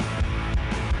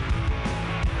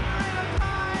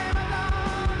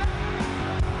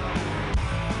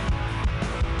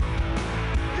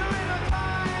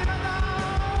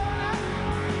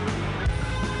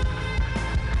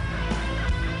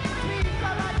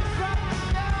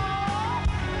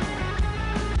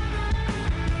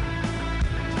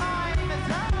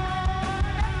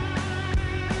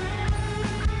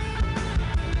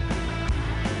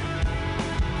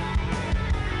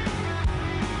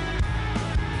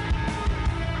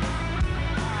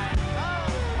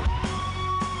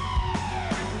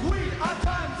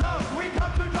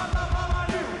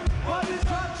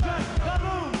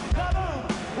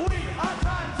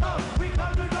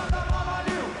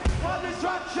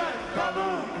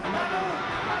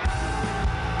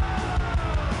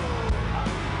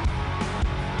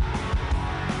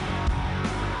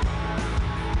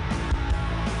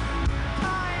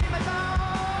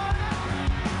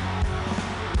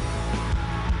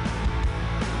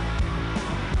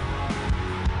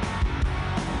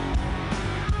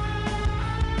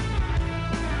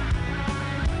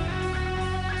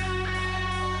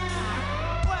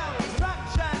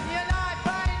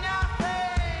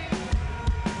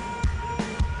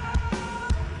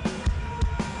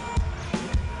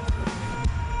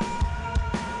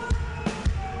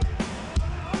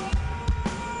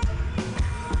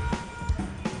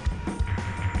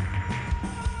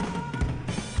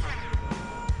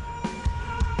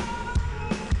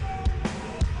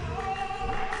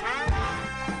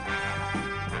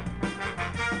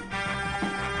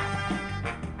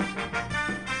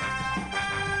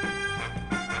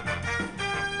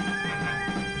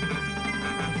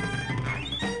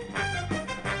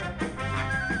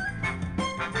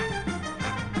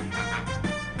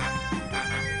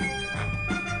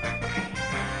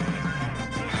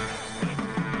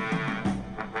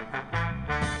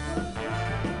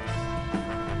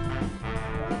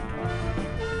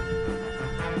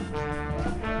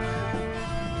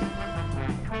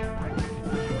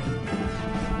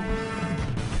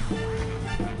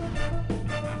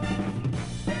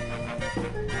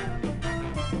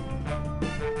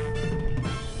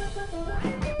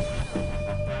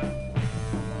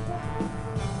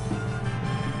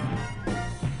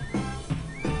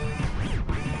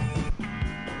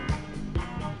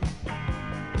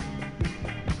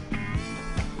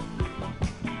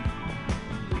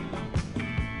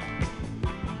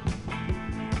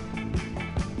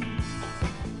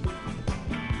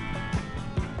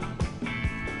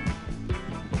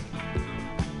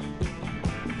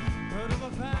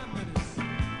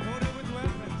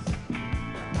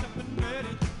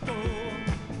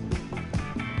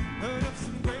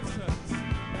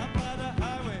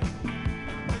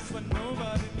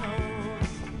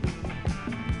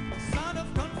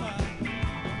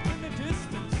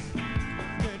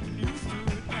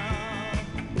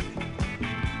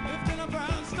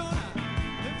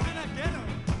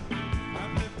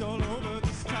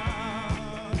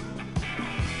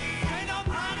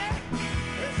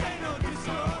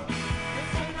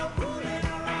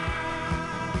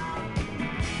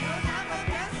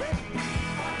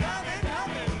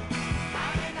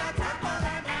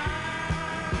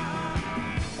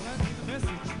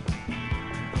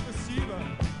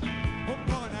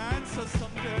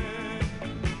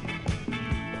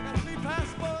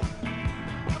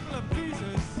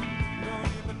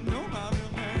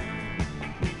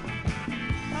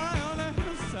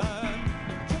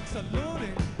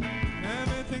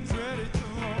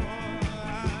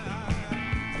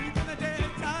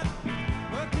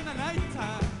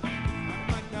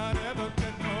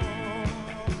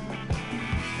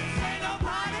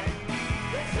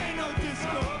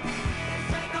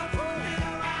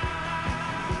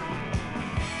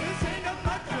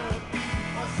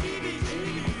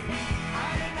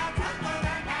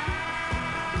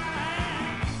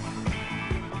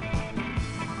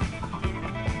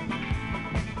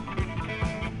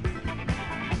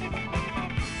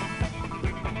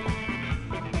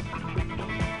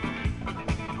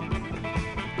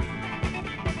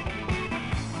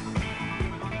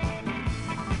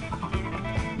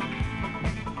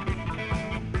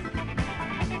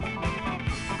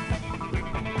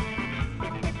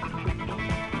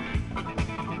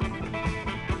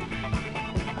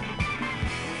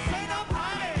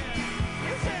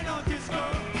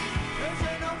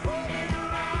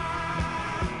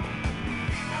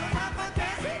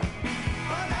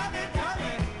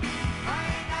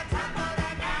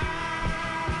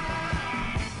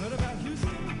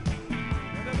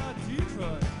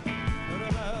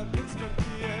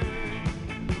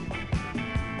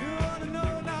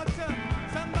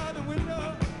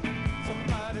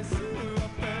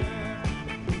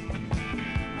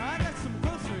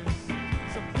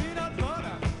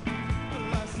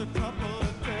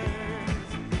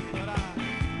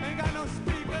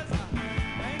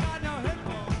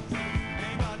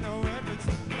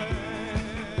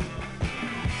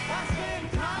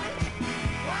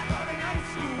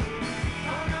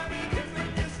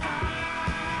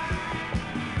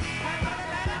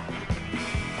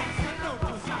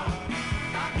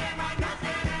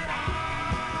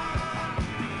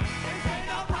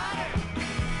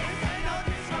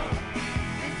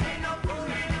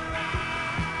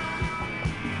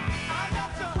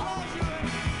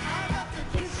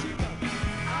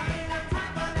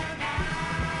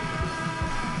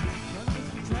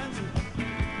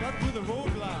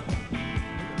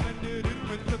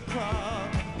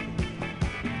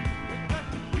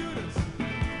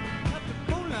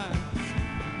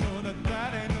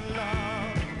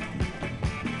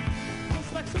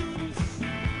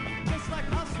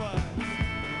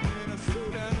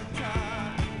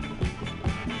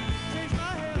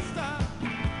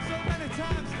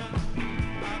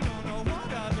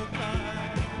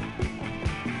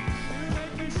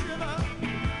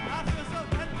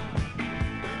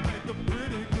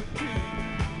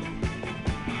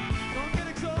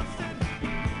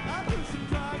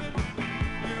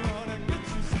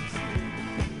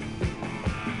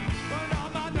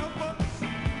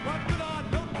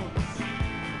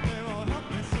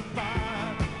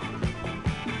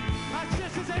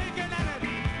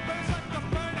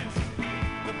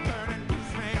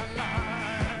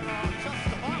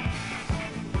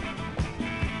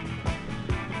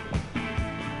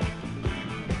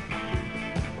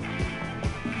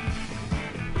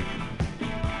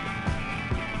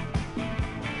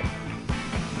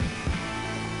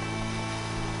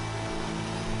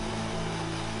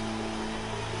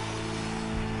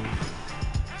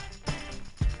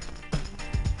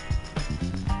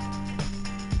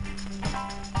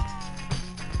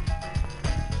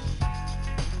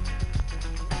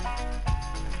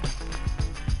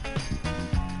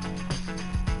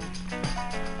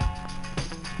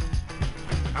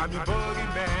 I'm your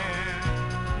boogeyman,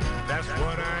 that's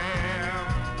what I am.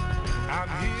 I'm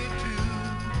here to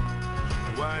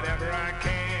do whatever I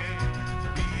can,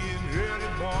 be in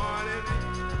early morning,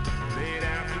 late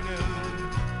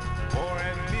afternoon, or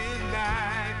at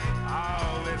midnight.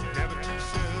 Oh, it's never too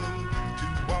soon to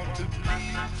want to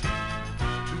please you,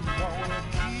 to want to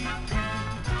keep you,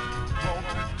 want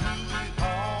to do it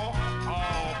all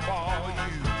for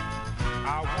you.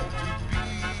 I want to be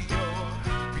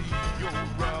your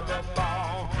rubber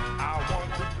ball. I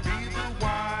want to be the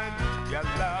one you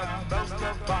love most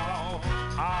of all.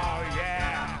 Oh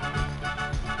yeah.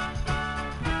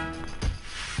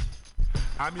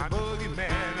 I'm your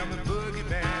boogeyman, I'm your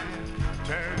boogeyman.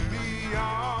 Turn me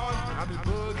on. I'm your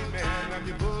boogeyman, I'm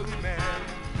your boogeyman.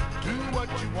 Do what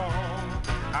you want.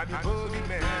 I'm your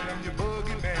boogeyman, I'm your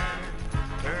boogeyman.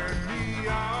 Turn me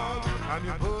on. I'm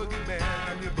your boogeyman,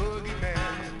 I'm your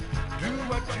boogeyman. Do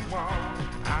what you want.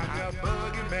 I'm your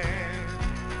boogeyman.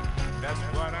 That's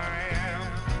what I am.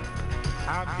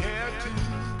 I'm here to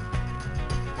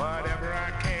whatever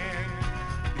I can.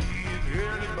 Be it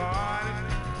early morning,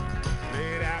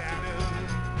 late afternoon,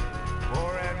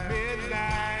 or at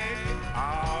midnight.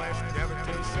 Oh, it's never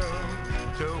too soon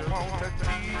to want to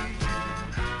tease you,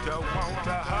 to want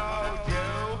to hug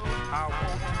you. I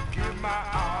want to give my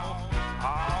all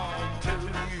to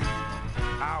you.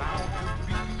 I want to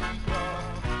be the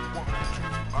one to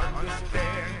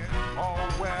understand. Oh,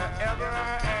 wherever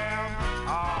I am,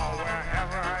 oh,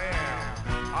 wherever I am,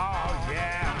 oh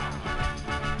yeah.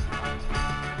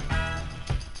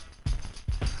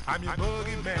 I'm your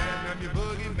boogeyman, I'm your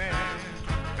boogeyman.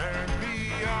 Turn me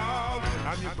on.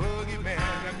 I'm your boogeyman,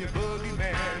 I'm your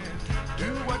boogeyman. Do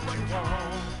what you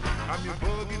want. I'm your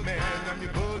boogeyman, I'm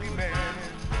your boogeyman.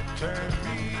 Turn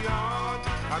me on.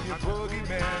 I'm your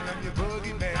boogeyman, I'm your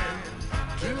boogeyman.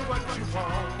 Do what you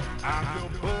want. I'm your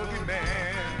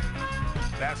boogeyman.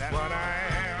 That's what I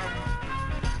am.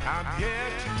 I'm here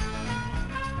to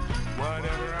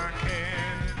whatever I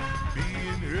can. Be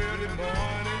in early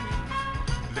morning,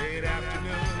 late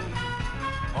afternoon,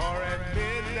 or at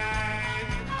midnight.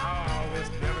 Oh,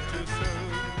 it's never too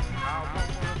soon. I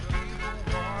want to be the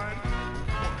one who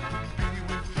want to be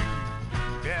with you.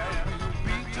 Yeah, we'll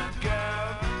be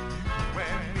together, you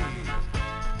and me.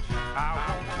 I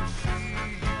want to see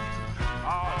you,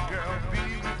 oh girl, be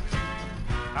with you.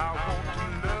 I want to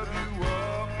love you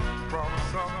up from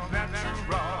some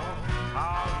natural.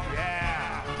 Oh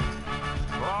yeah,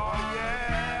 oh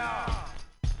yeah.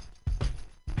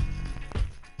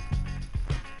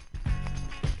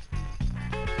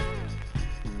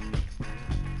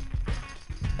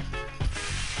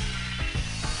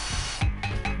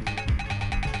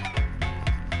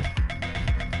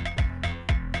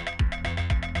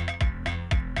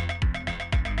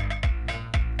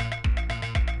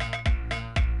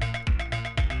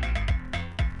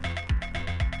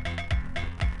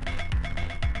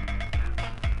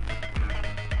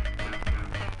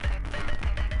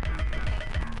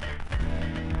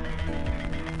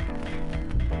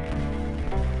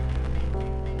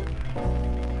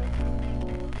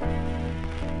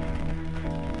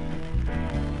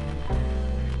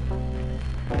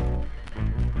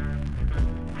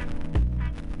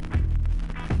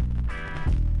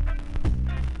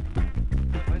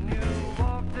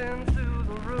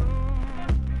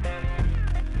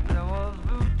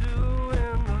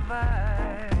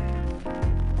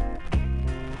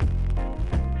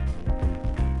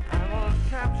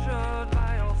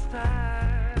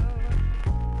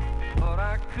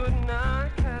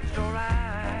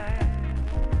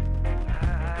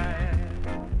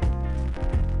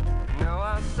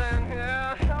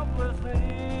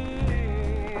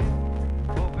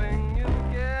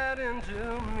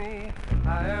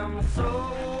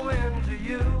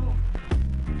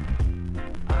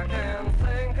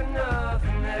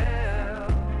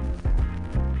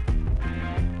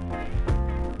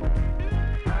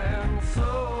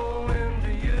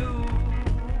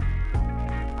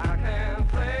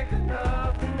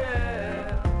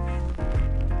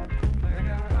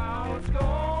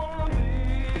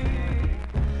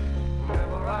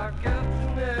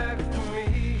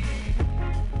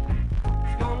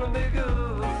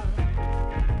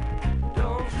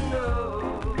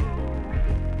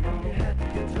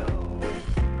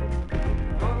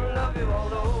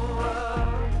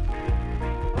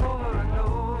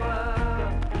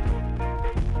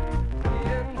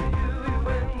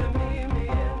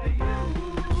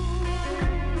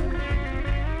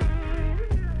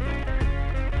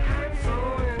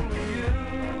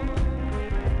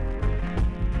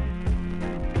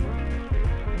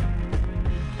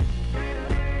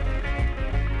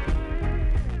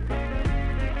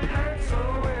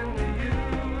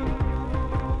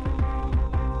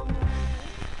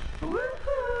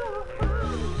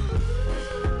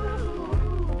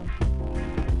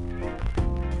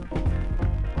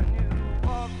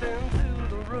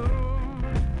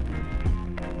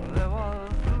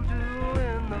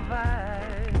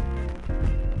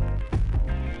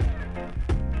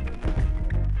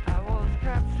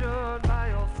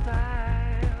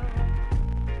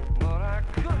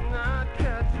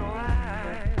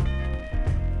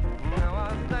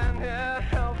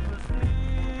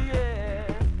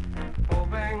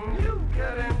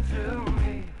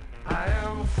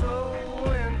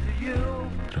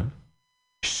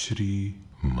 Shri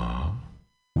Ma,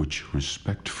 which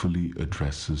respectfully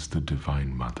addresses the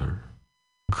Divine Mother.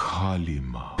 Kali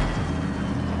Ma.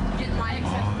 Get my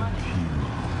excess money.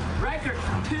 Record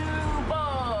for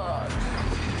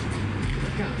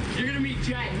 $2. You're gonna meet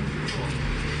Jay.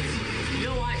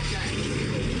 You'll like Jay.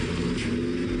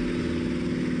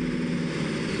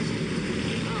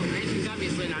 Oh man, he's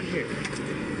obviously not here.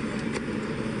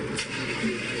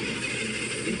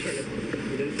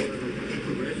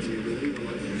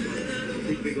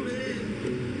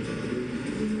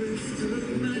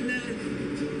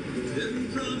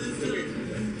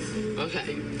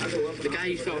 Okay, the guy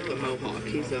you saw with the mohawk,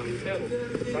 he's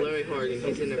Larry Horgan.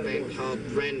 He's in a band called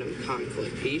Random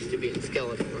Conflict. He used to be in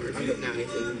Skeleton Guard, but now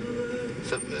he's in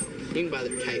something else. You can buy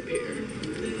their tape here.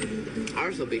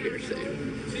 Ours will be here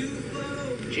soon.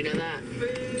 Did you know that?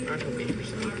 Ours will be here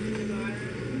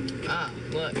soon. Ah,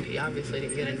 look, he obviously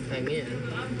didn't get anything in.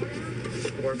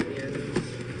 Scorpions.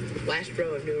 Last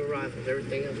row of new arrivals.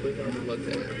 Everything else we've already looked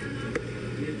at.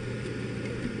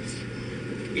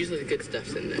 Usually the good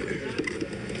stuff's in there.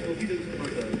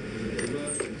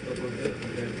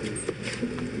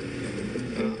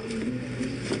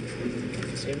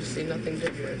 Seem to see nothing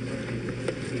different.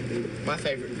 My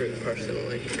favorite group,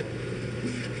 personally.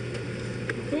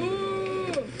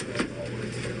 Ooh!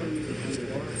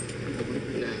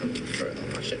 No, for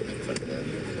real, I shouldn't make fun of them.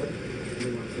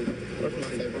 What's my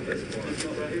favorite group?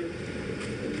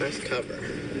 Nice cover.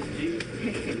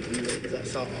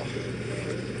 That's all.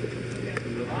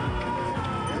 They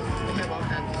have all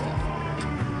kinds of stuff.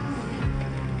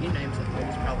 You name something,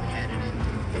 it's probably had it in.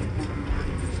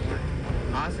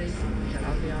 Ozzy? Yeah,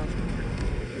 Ozzy Osbourne.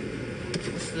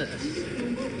 What's this?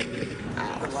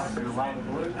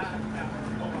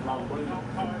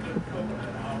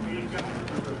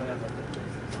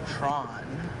 Tron.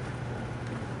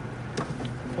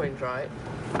 Queen's right.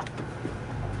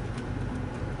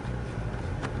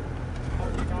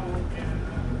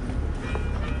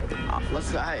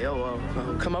 Let's go. Hey,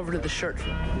 come over to the shirt. The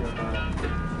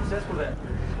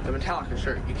Metallica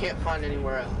shirt. You can't find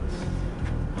anywhere else.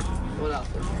 What else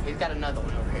is there? He's got another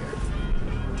one over here.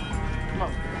 Come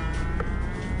over here.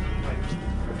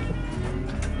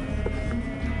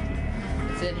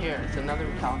 It's in here. It's another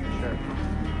Metallica shirt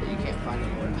that you can't find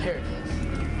anywhere else. Here it is.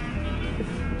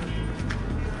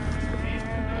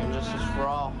 And just as for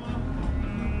all,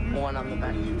 one on the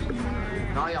back.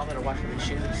 And all y'all that are watching the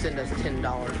shoot, send us $10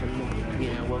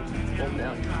 and we'll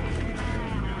know.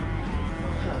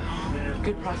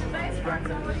 Good price. He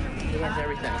has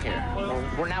everything here.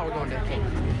 We're going to camp.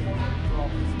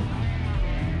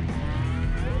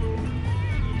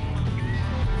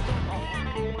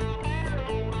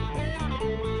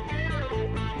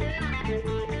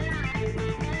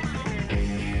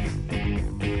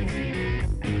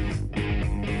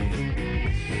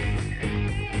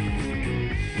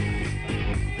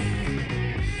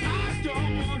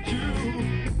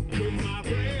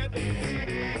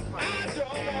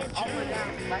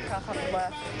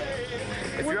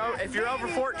 If you're over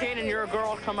 14 and you're a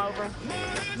girl, come over.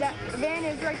 That van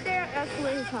is right there. That's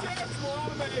where he's from.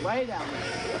 Way down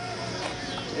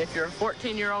there. If you're a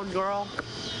 14-year-old girl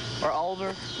or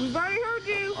older, we've already heard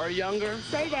you. Or younger,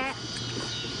 say that.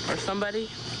 Or somebody.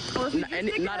 Or if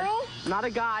you're not a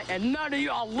guy, and none of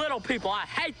y'all little people. I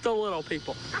hate the little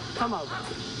people. Come over.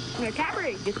 No,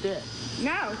 Capri. Get this.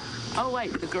 No. Oh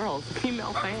wait, the girls, the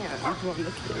female fan.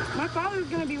 My father's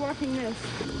gonna be watching this.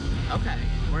 Okay,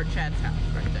 we're at Chad's house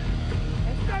right there.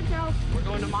 That's Chad's house. We're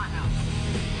going to my house.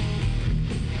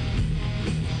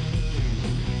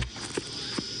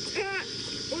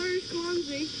 Where's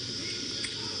Clumsy?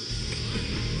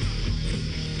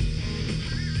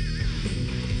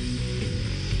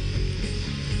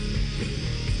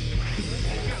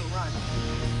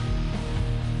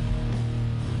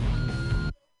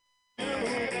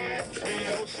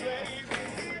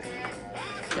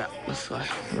 Yeah, this way,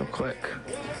 real quick.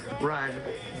 Run.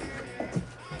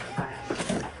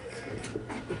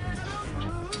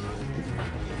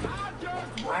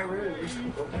 My room.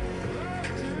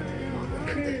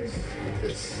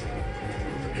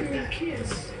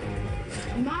 Kiss.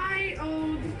 My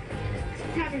old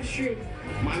tapestry.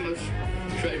 My most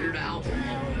treasured album.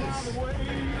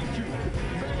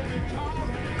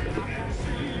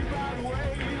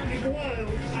 Glow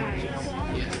eyes.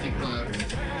 Yes, they glow.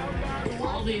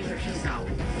 All these are Kiss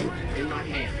albums in my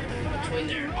hand. Between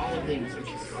there, all of these are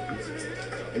Kiss albums.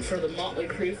 And for the Motley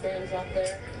Crue fans out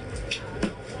there,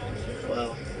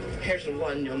 well, here's the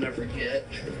one you'll never get.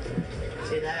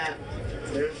 See that?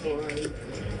 There's one.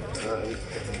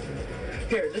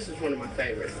 Here, this is one of my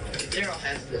favorites. Daryl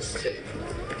has this too.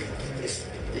 It's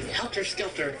the Helter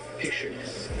Skelter picture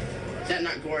disc. Is that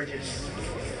not gorgeous?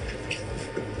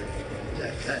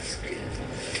 That's good.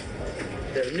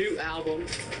 Their new album,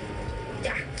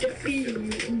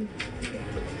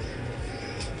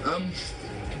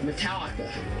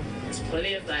 Metallica. There's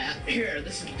plenty of that. Here,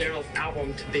 this is Daryl's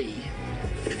album to be.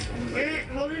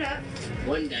 Hold it up.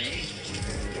 One day.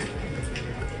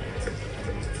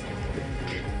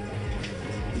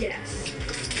 Yes.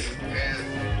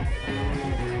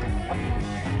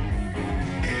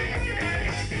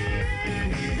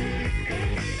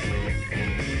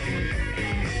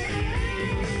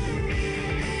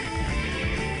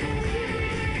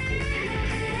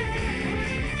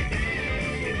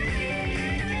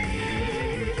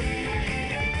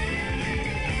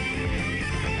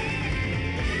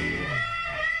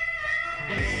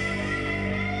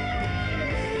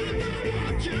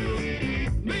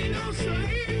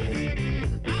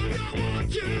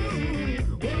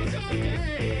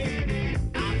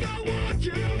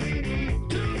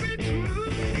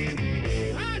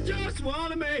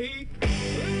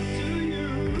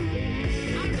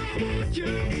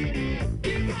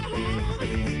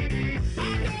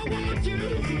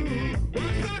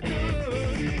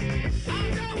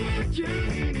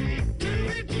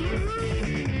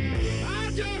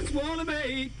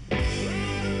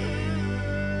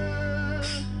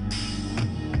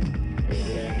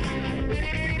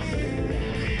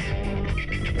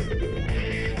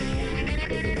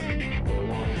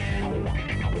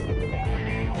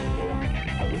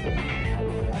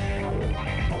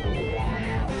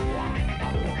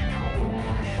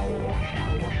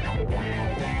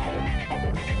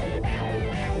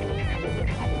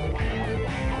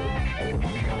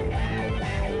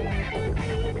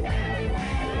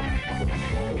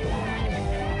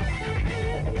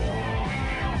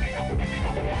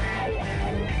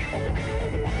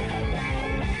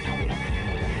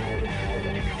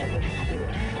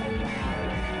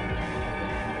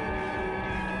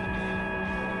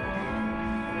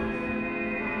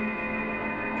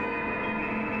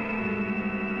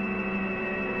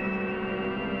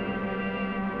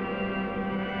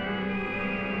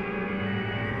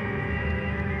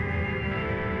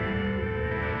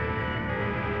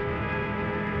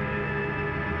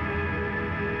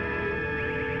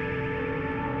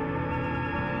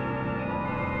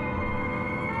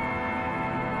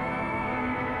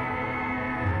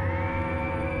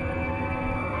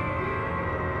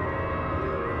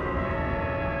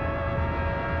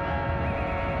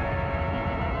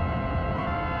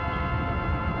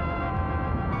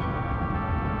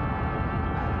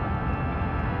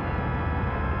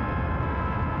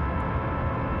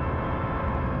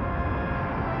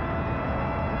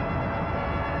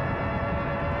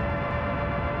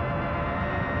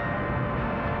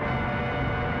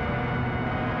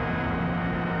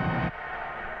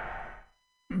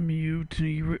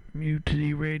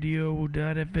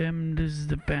 MutinyRadio.fm. This is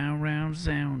the Found Round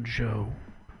Sound Show.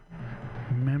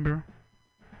 Remember,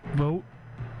 vote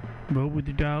with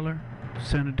your dollar.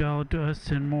 Send $1 to us.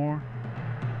 Send more.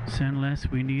 Send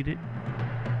less. We need it.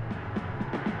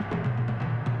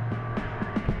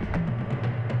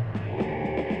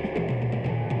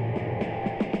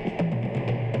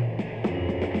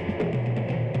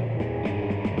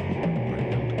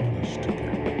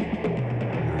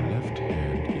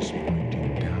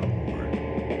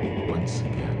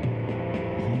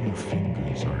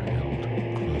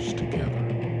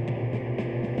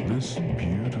 This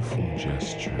beautiful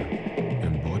gesture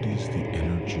embodies the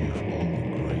energy of all the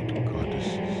great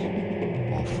goddesses.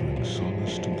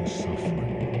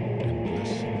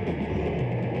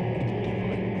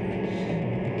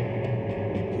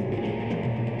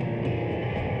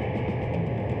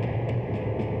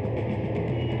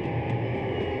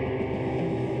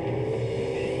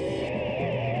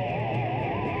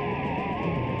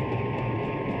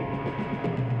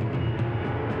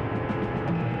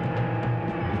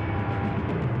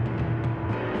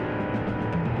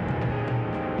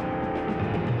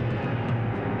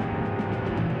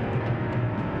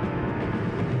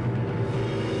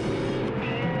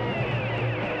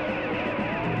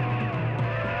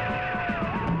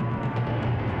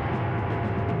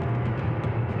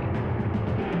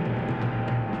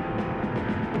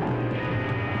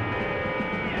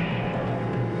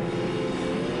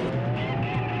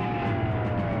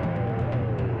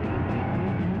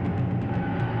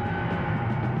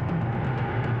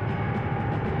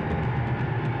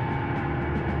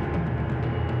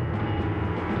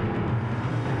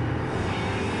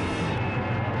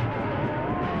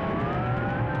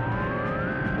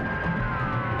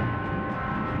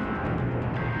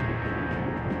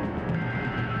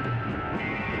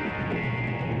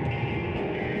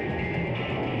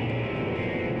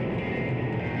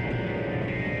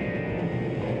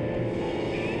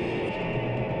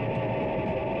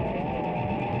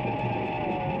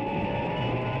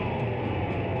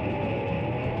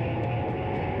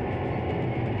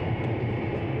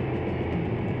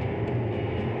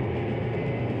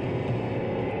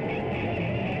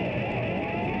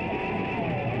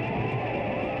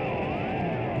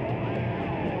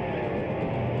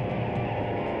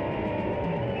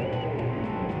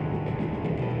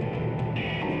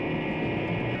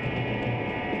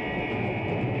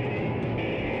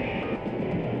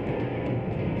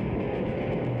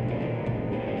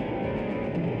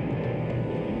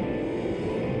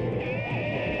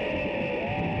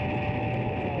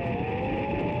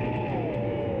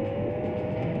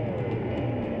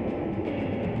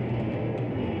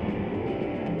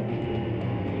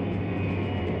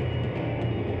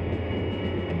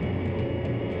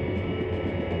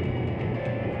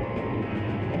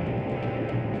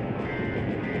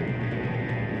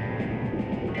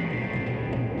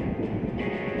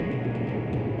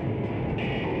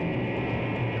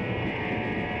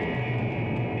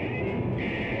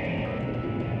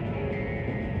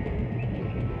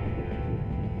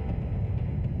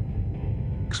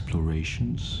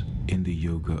 explorations in the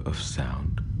yoga of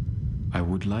sound, I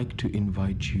would like to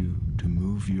invite you to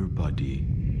move your body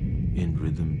in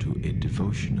rhythm to a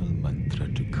devotional mantra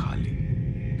to Kali,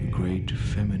 the great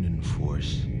feminine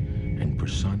force and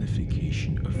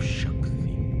personification of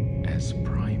Shakti as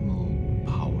primal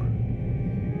power.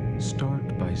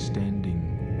 Start by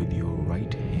standing with your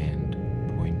right hand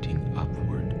pointing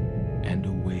upward and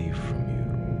away from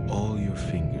you. All your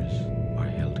fingers are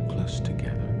held close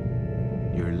together.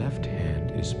 Your left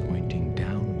hand is pointing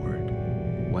downward.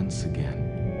 Once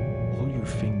again, all your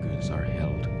fingers are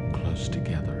held close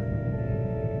together.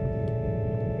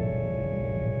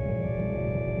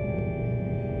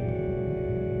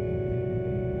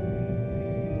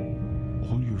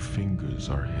 All your fingers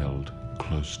are held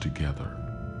close together.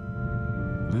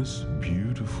 This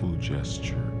beautiful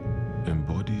gesture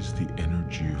embodies the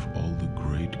energy of all the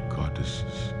great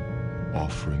goddesses,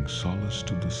 offering solace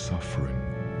to the suffering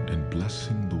and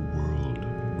blessing the world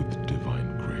with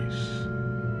divine grace.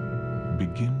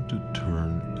 Begin to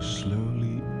turn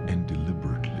slowly and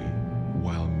deliberately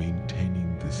while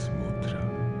maintaining this mudra.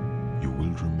 You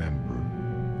will remember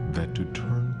that to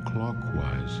turn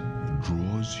clockwise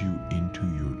draws you into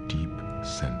your deep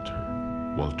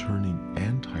center, while turning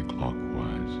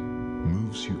anti-clockwise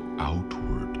moves you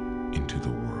outward into the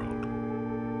world.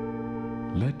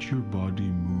 Let your body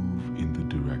move in the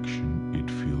direction it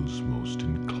feels most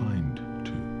inclined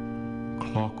to.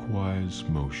 Clockwise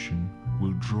motion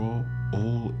will draw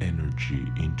all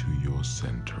energy into your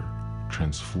center,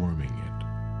 transforming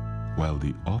it, while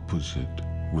the opposite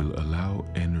will allow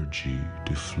energy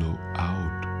to flow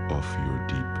out of your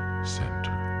deep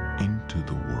center into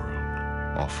the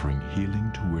world, offering healing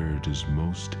to where it is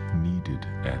most needed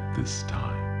at this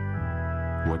time.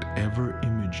 Whatever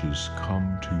images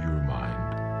come to your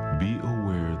mind, be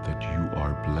aware that you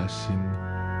are blessing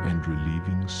and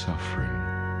relieving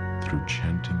suffering through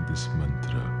chanting this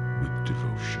mantra with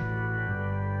devotion.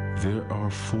 There are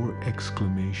 4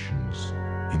 exclamations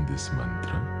in this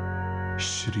mantra.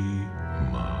 Shri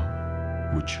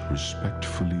Ma, which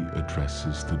respectfully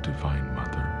addresses the Divine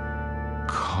Mother.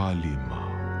 Kali Ma,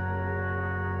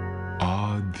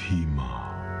 Adi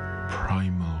Ma,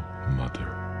 Primal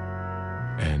Mother,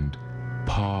 and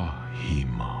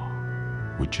Pahima,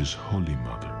 which is Holy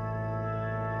Mother.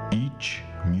 Each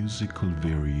musical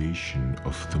variation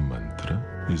of the mantra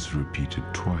is repeated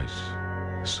twice,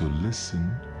 so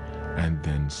listen and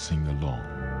then sing along.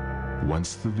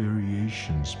 Once the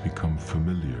variations become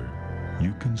familiar,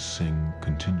 you can sing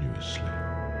continuously.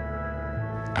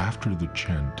 After the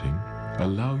chanting,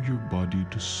 allow your body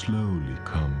to slowly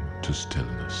come to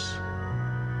stillness.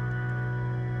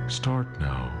 Start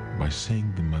now by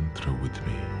saying the mantra with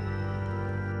me.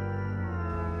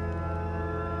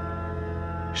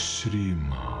 Shri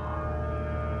Ma,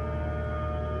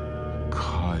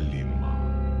 Kali Ma,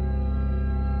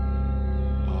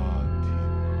 Adi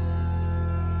Ma,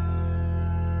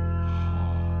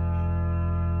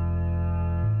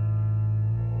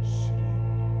 Shri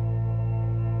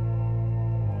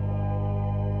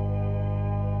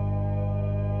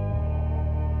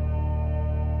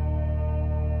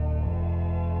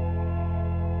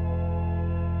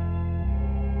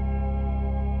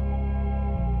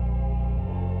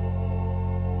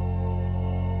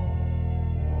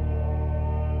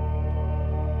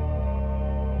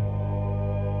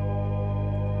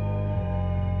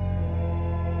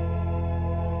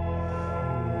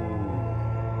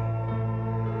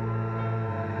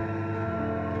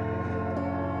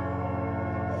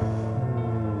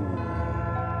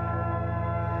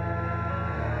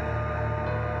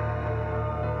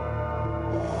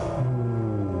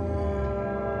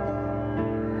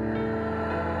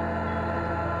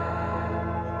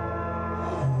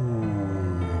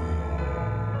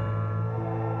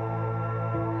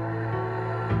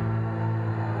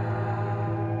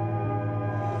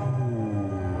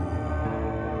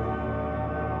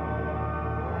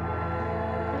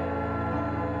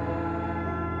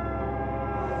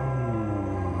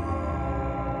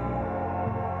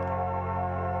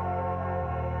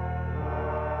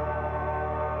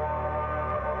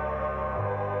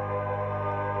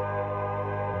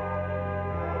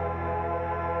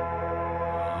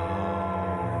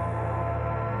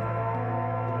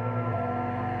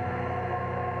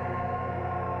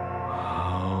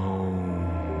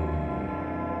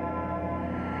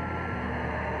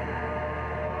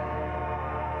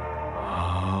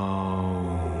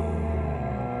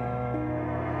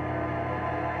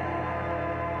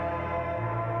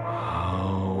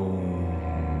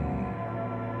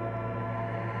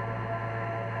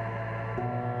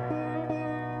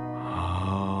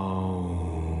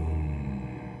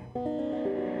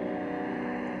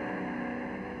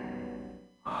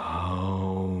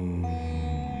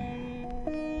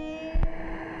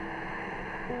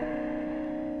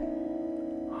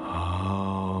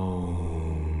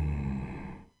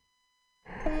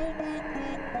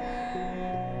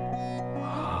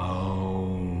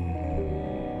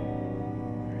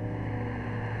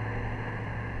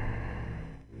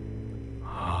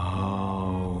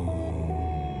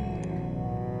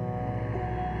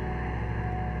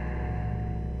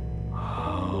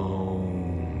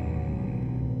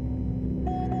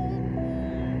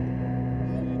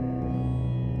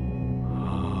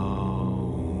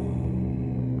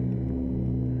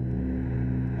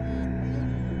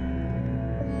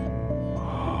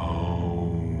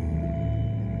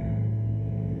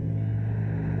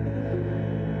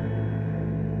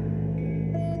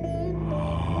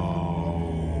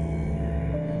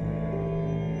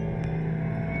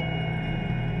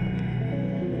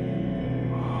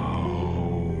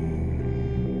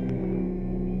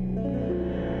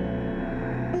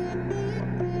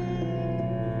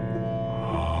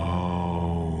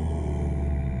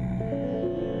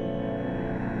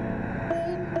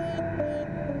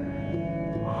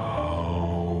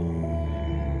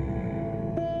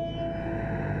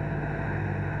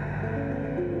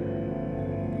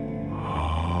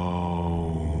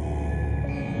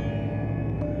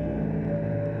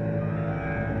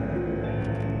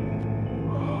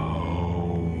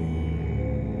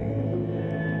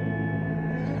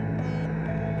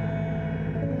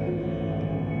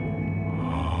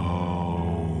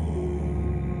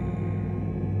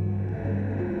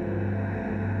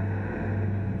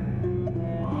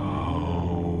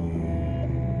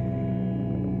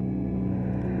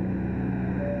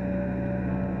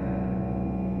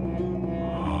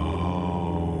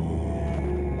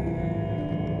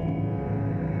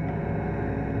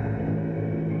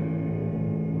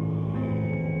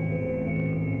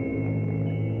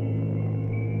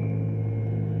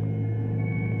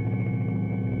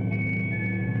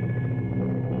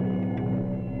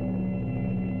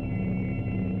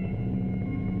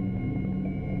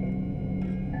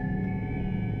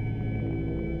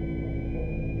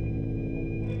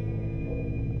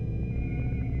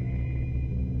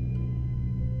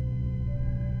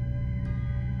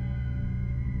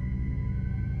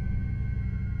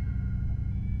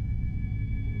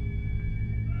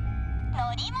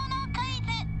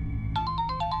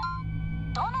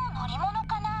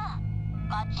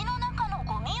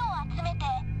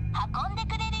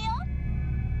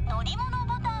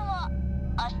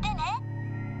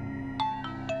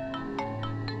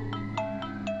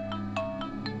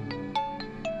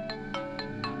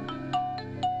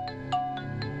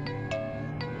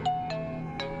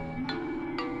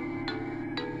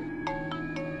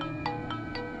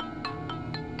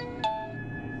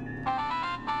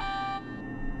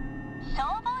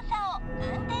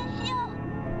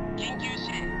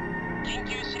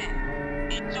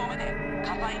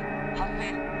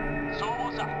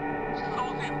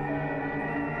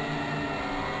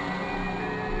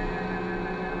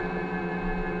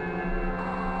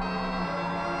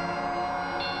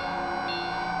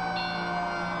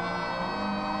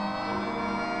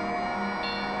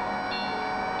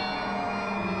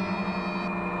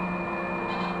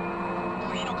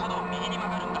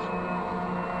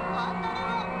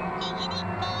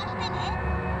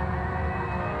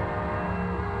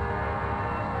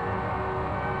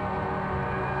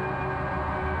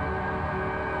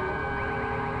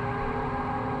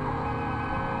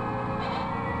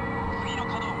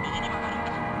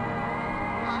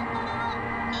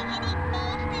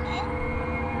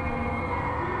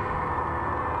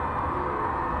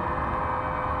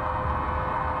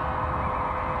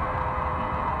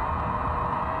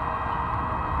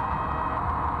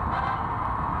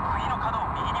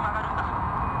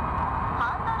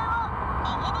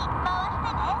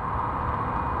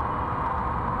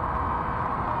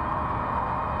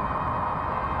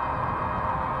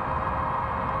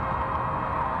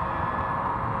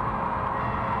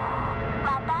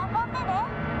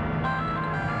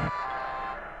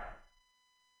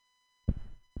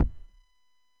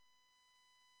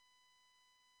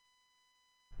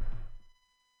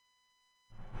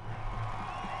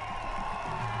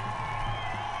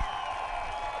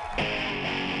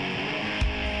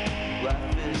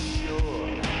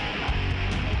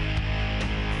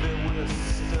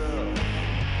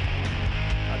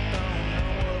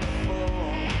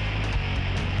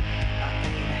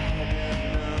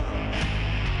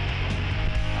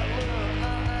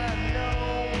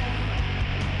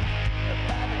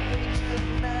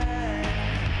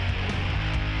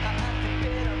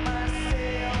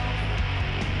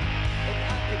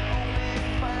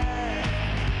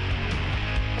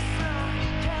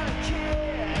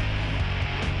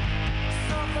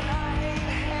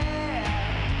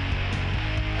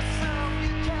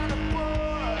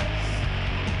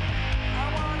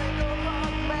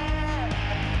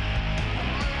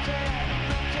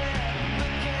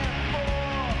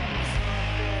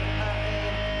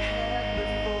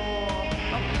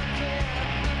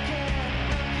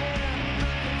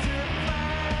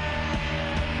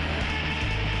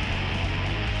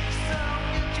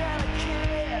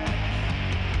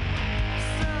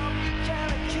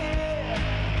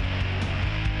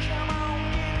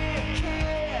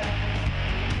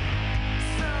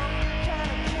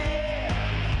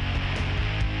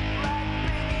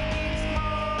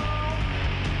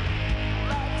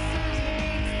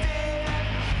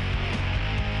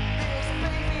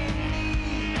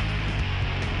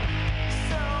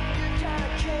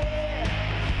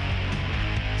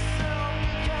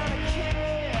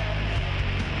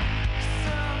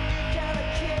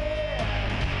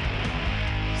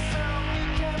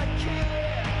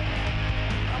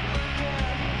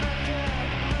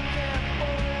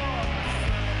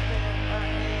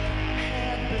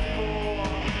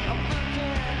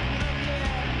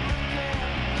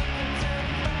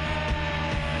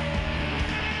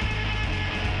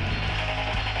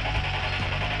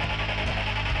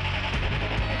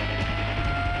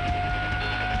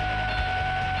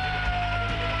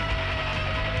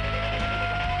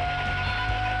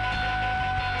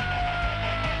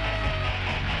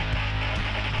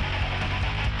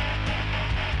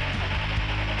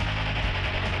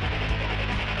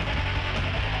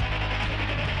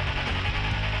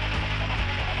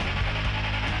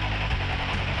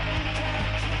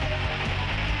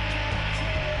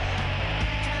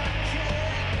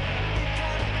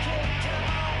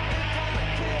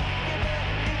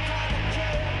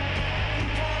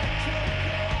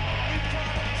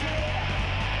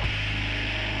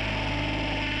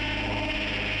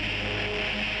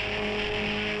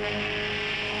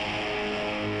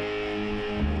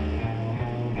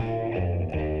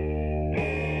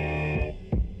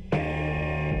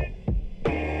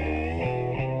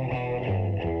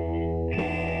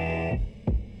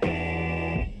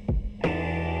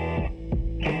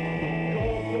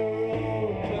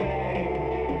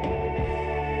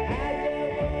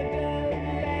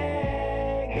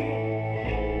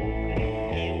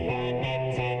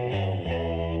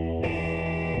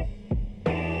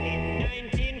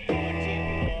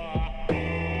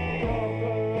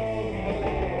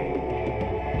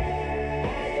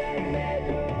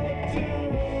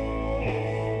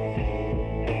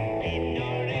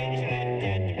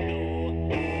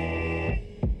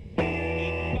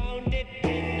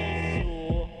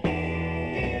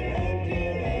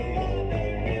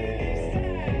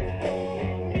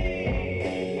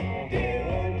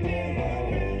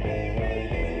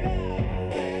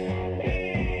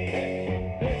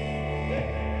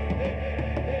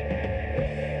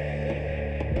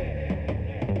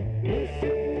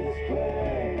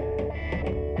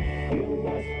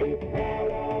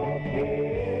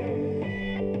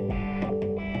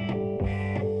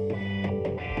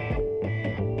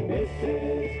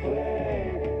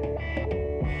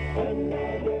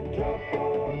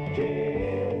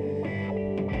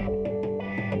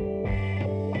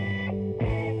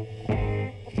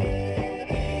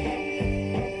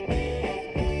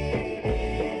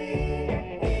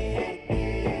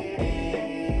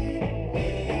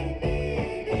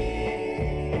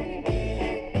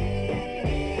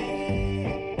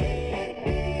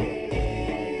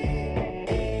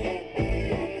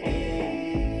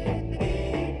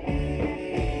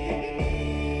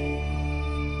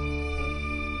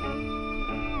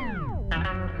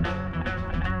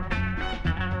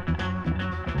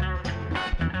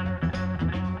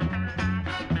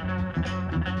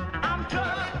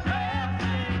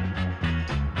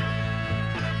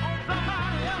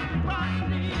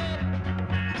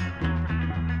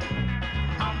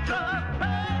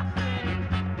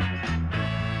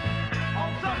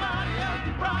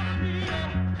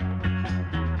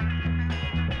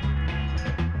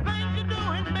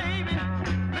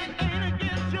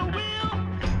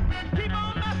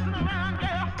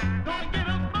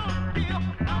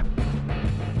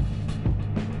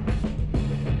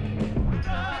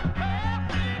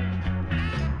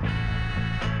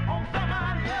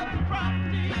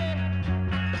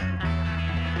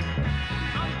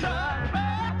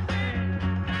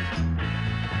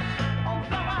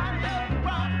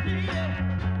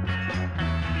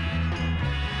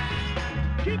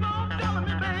Keep on telling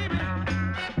me, baby,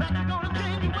 that you're gonna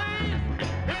change your ways.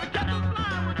 If we catch us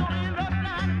flying, we're gonna end up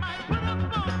dynamite. Put us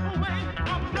both away.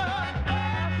 I'm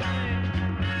trespassing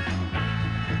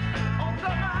on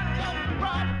somebody else's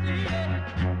property.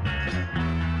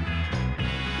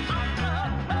 I'm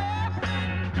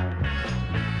trespassing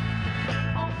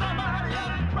on somebody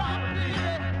else's property.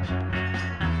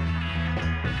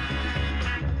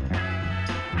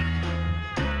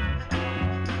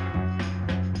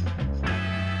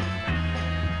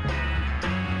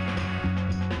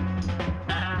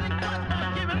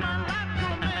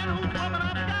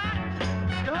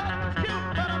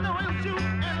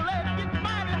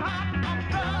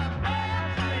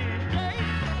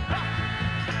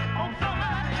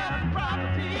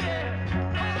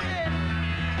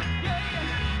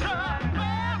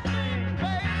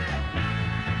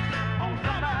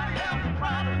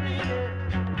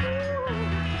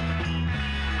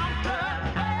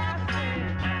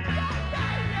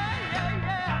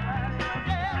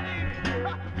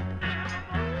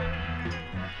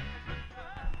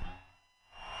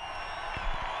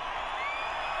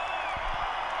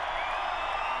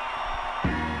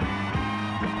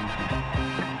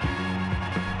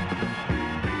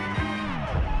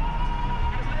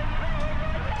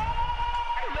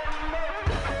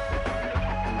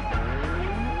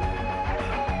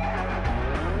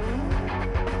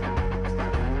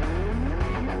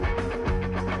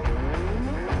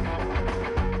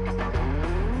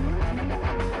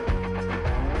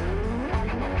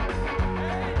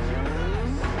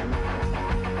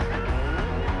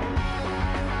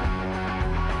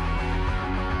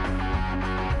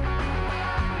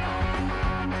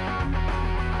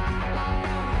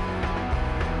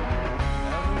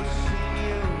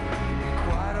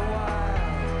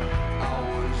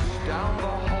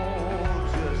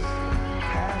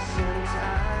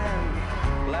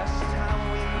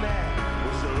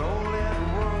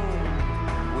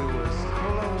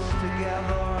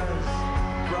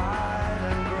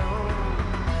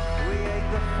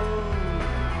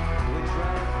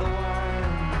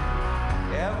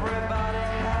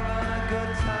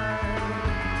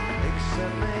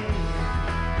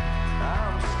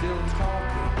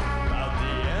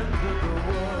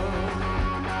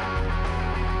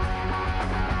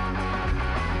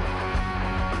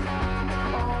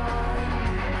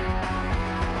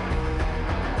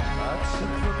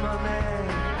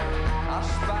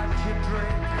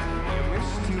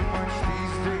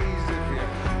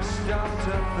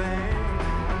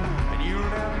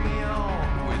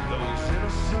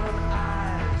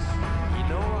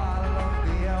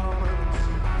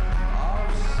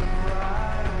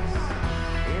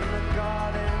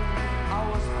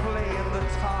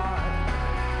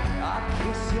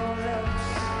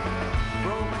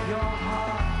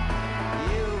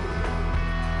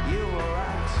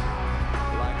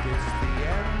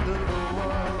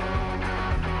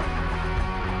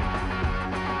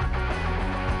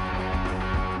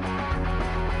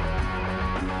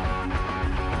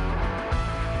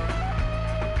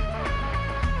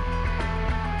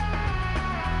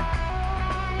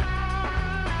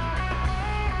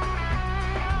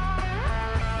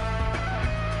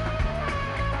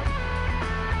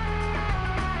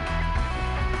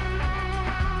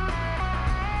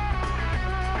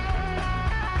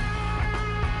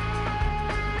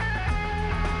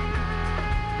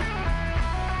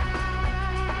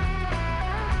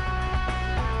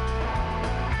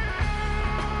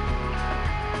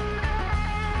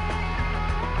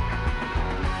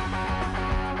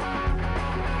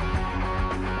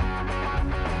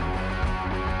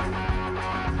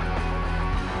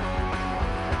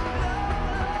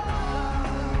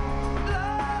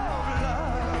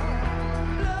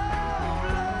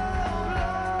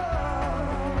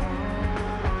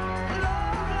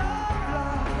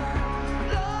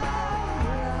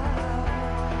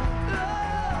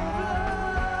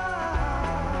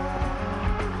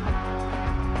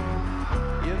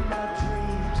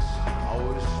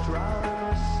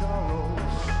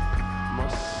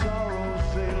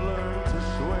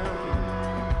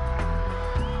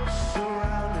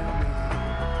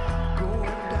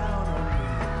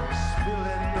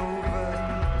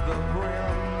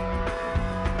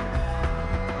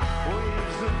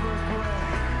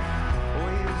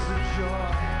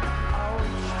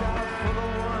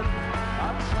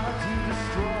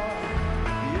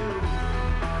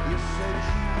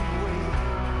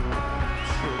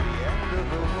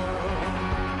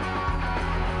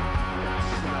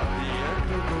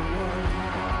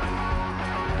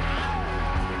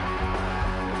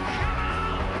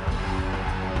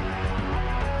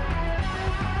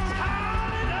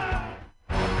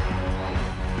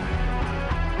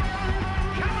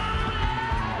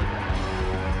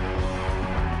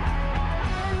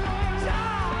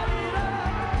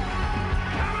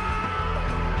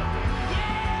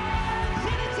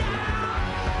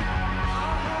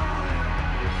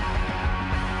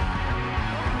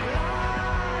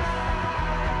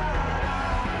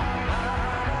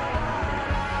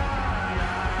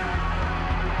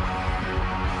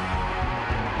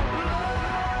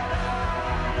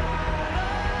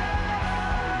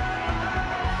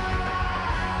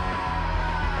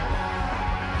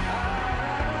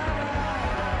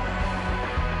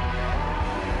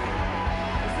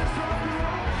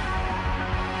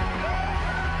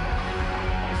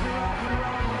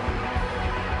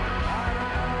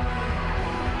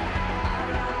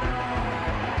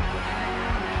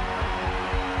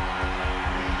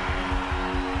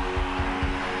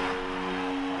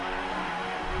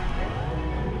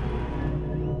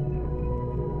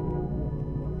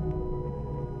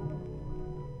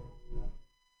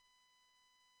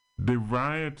 The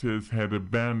rioters had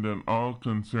abandoned all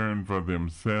concern for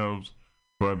themselves,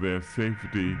 for their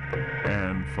safety,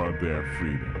 and for their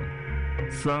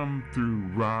freedom. Some threw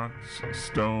rocks,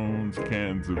 stones,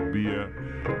 cans of beer,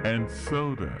 and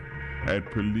soda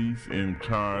at police in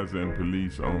cars and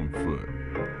police on foot.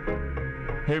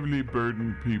 Heavily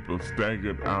burdened people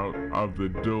staggered out of the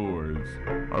doors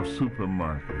of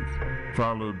supermarkets,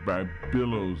 followed by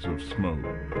billows of smoke.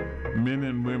 Men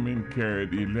and women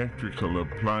carried electrical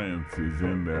appliances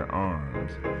in their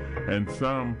arms, and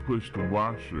some pushed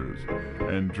washers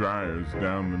and dryers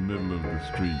down the middle of the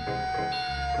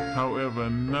street. However,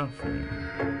 nothing,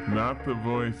 not the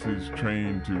voices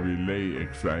trained to relay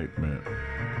excitement,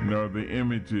 nor the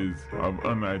images of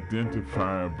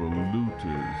unidentifiable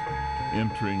looters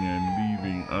entering and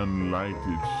leaving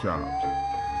unlighted shops,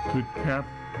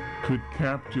 could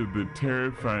capture the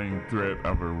terrifying threat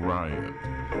of a riot,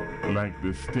 like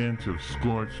the stench of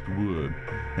scorched wood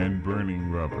and burning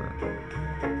rubber.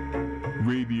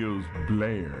 Radios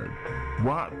blared,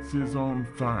 "Watts is on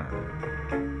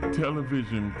fire."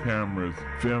 Television cameras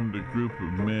filmed a group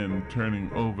of men turning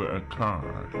over a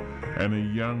car and a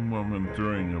young woman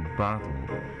throwing a bottle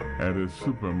at a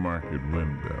supermarket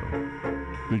window.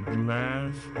 The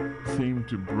glass seemed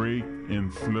to break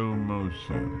in slow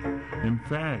motion. In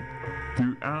fact,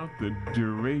 throughout the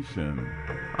duration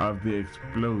of the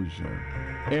explosion,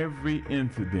 every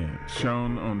incident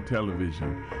shown on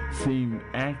television seemed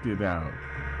acted out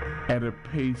at a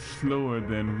pace slower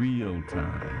than real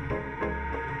time.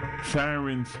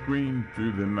 Sirens screamed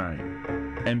through the night,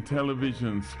 and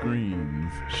television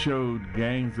screens showed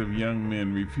gangs of young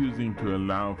men refusing to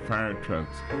allow fire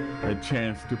trucks a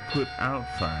chance to put out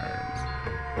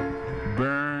fires.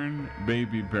 Burn,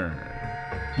 baby, burn.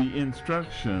 The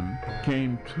instruction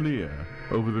came clear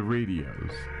over the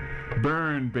radios.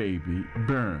 Burn, baby,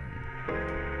 burn.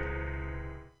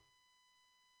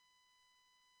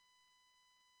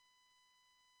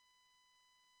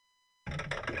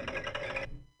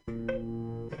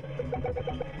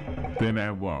 Then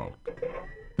I walked.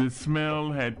 The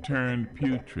smell had turned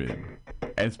putrid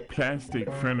as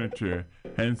plastic furniture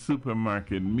and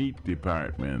supermarket meat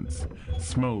departments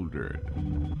smoldered.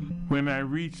 When I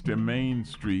reached a main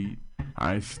street,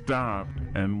 I stopped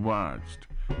and watched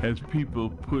as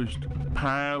people pushed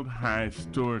piled-high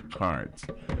store carts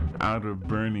out of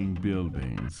burning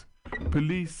buildings.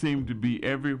 Police seemed to be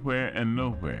everywhere and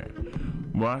nowhere,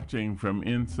 watching from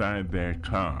inside their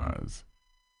cars.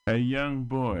 A young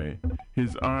boy,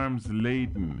 his arms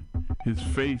laden, his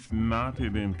face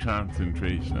knotted in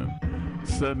concentration,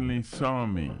 suddenly saw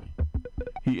me.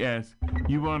 He asked,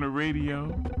 "You want a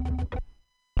radio?"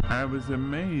 I was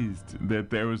amazed that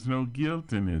there was no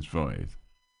guilt in his voice.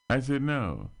 I said,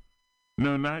 No,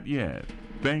 not yet.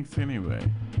 Thanks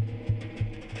anyway."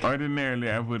 Ordinarily,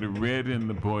 I would have read in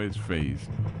the boy's face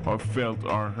or felt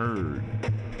or heard,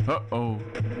 "Uh-oh,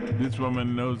 this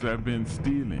woman knows I've been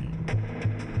stealing."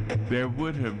 There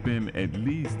would have been at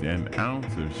least an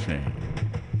ounce of shame.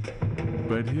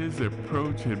 But his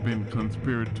approach had been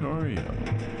conspiratorial,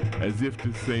 as if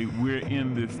to say, "We're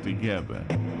in this together.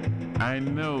 I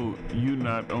know you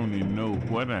not only know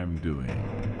what I'm doing,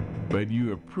 but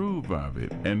you approve of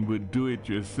it and would do it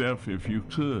yourself if you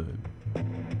could."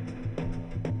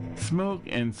 Smoke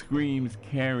and screams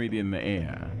carried in the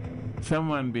air.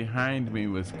 Someone behind me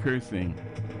was cursing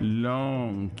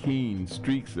long, keen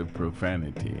streaks of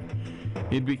profanity.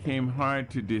 It became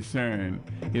hard to discern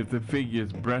if the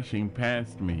figures brushing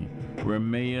past me were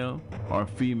male or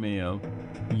female,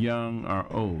 young or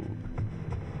old.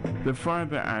 The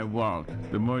farther I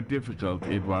walked, the more difficult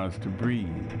it was to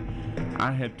breathe.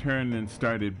 I had turned and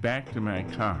started back to my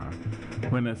car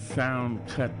when a sound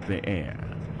cut the air.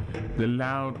 The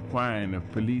loud whine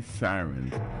of police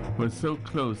sirens was so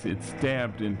close it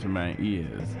stabbed into my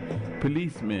ears.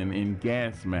 Policemen in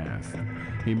gas masks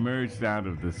emerged out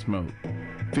of the smoke,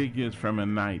 figures from a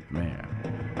nightmare.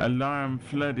 Alarm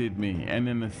flooded me, and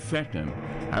in a second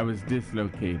I was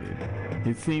dislocated.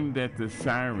 It seemed that the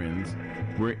sirens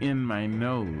were in my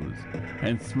nose,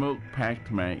 and smoke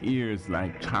packed my ears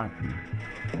like cotton.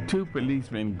 Two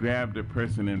policemen grabbed a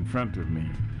person in front of me.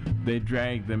 They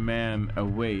dragged the man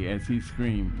away as he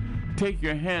screamed, "Take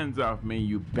your hands off me,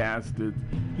 you bastards!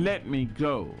 Let me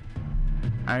go!"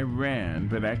 I ran,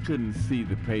 but I couldn't see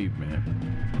the pavement,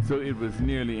 so it was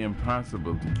nearly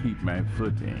impossible to keep my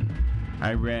footing.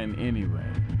 I ran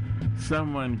anyway.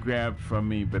 Someone grabbed for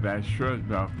me, but I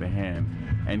shrugged off the hand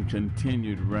and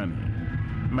continued running.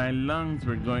 My lungs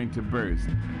were going to burst,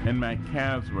 and my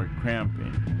calves were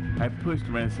cramping. I pushed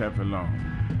myself along.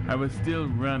 I was still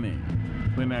running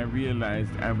when I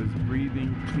realized I was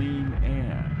breathing clean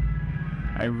air.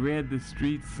 I read the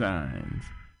street signs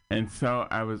and saw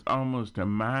I was almost a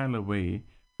mile away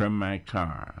from my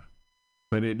car,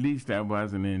 but at least I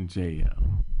wasn't in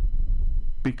jail.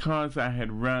 Because I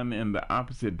had run in the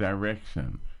opposite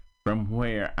direction from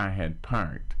where I had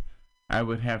parked, I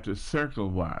would have to circle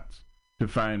Watts to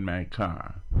find my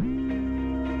car.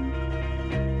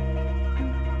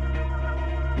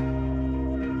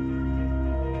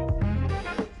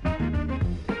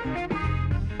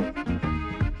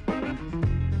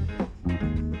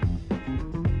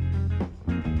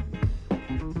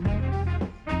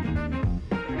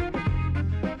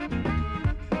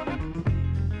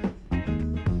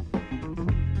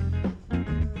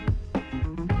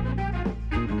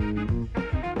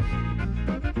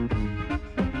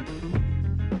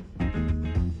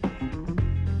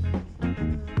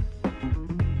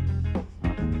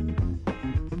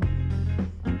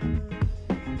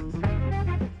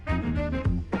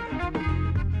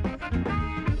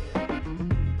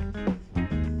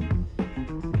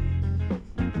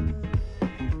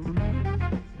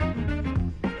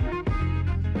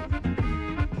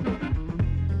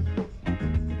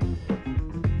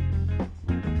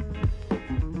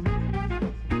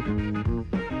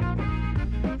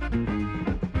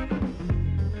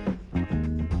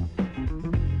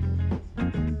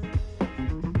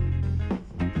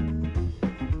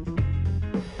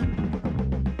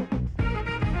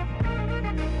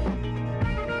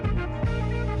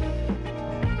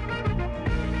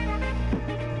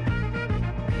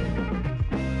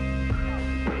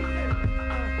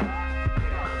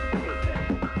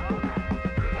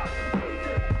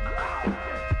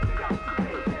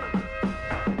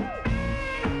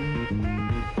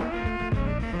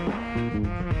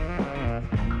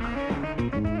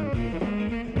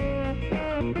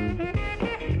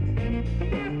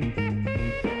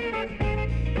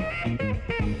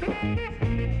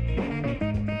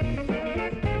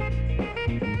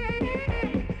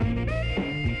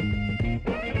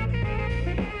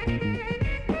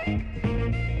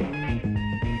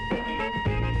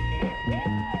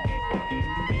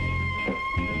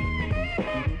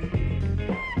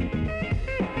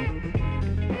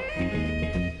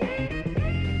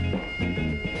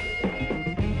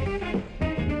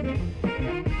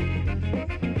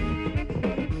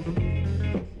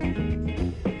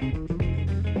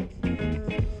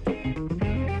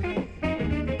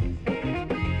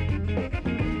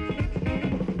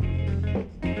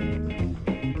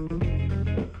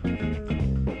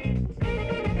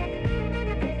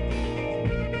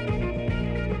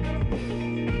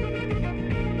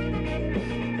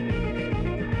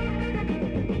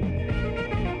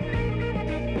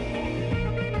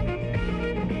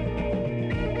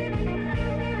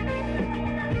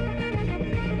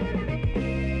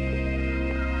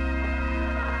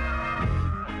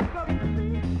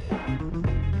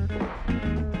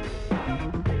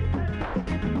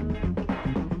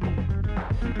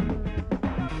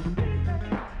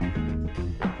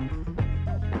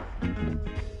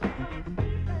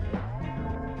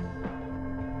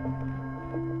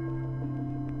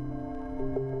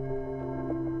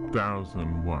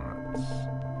 1,000 watts.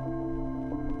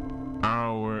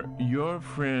 Your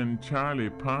friend Charlie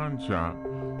pawn shop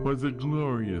was a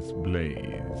glorious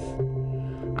blaze.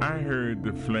 I heard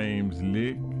the flames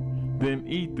lick, then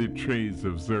eat the trays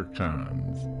of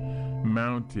zircons,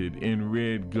 mounted in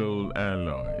red gold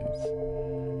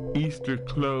alloys. Easter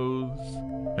clothes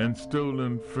and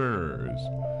stolen furs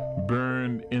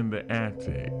burned in the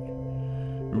attic.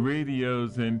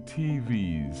 Radios and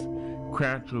TVs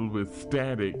crackled with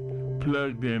static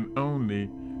plugged in only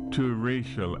to a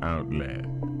racial outlet.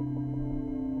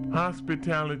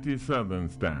 Hospitality Southern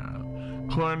style,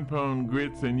 cornpone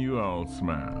grits and you all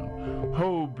smile.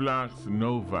 Whole blocks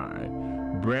novi,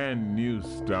 brand new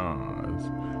stars.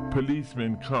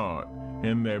 Policemen caught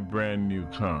in their brand new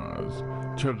cars.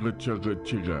 Chugga chugga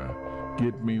chugga,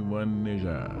 get me one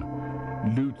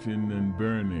nigga. Looting and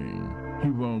burning, he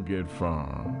won't get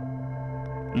far.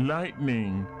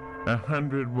 Lightning,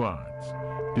 100 watts.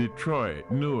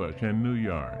 Detroit, Newark, and New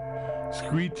York.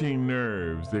 Screeching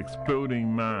nerves,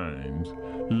 exploding minds,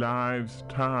 lives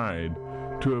tied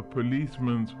to a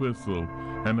policeman's whistle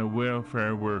and a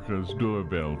welfare worker's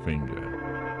doorbell finger.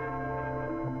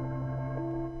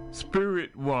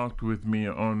 Spirit walked with me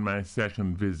on my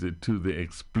second visit to the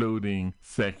exploding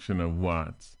section of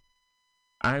Watts.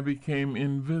 I became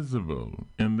invisible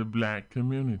in the black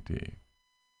community.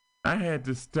 I had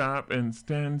to stop and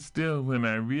stand still when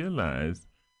I realized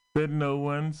that no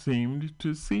one seemed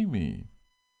to see me.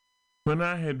 When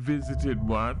I had visited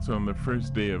Watts on the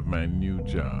first day of my new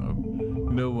job,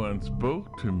 no one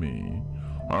spoke to me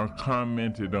or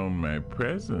commented on my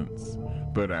presence,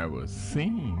 but I was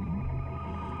seen.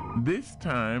 This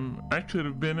time, I could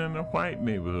have been in a white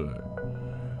neighborhood.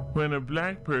 When a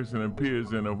black person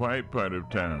appears in a white part of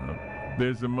town,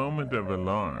 there's a moment of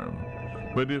alarm.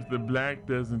 But if the black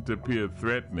doesn't appear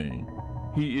threatening,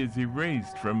 he is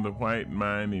erased from the white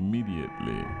mind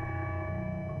immediately.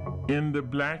 In the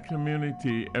black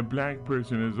community, a black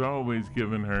person is always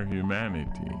given her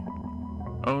humanity.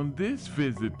 On this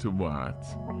visit to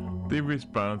Watts, the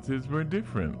responses were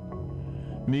different.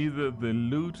 Neither the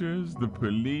looters, the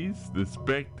police, the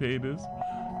spectators,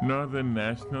 nor the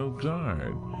National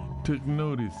Guard took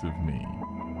notice of me.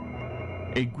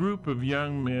 A group of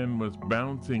young men was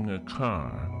bouncing a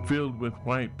car filled with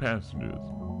white passengers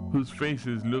whose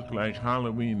faces looked like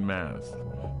Halloween masks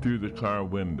through the car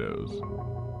windows.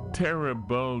 Terror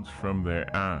bulged from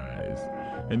their eyes,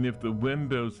 and if the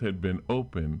windows had been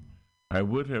open, I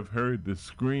would have heard the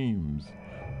screams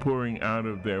pouring out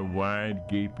of their wide,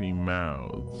 gaping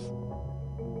mouths.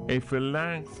 A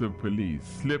phalanx of police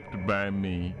slipped by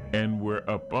me and were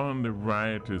upon the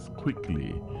rioters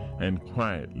quickly and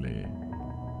quietly.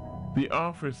 The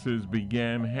officers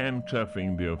began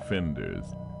handcuffing the offenders,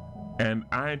 and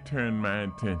I turned my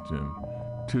attention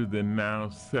to the now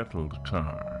settled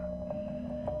car.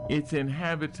 Its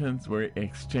inhabitants were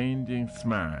exchanging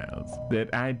smiles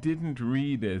that I didn't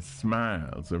read as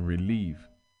smiles of relief,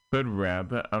 but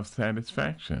rather of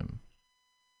satisfaction.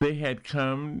 They had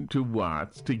come to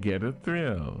Watts to get a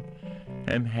thrill,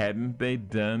 and hadn't they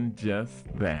done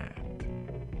just that?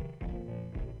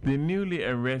 The newly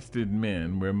arrested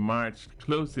men were marched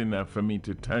close enough for me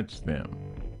to touch them,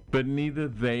 but neither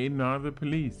they nor the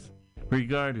police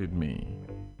regarded me.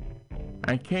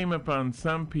 I came upon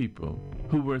some people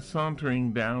who were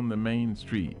sauntering down the main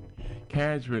street,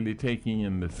 casually taking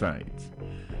in the sights.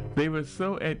 They were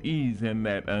so at ease in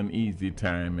that uneasy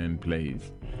time and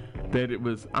place that it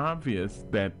was obvious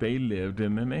that they lived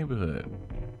in the neighborhood.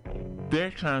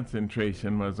 Their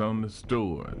concentration was on the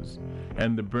stores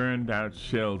and the burned out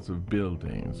shells of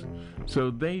buildings, so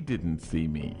they didn't see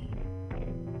me.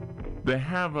 The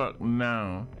havoc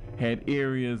now had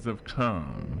areas of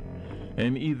calm,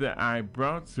 and either I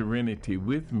brought serenity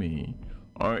with me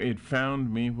or it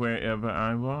found me wherever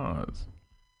I was.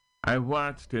 I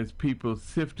watched as people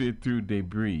sifted through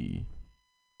debris.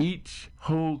 Each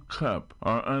whole cup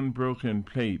or unbroken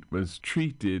plate was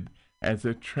treated as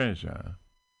a treasure.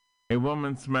 A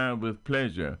woman smiled with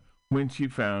pleasure when she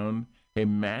found a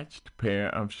matched pair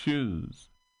of shoes.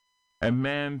 A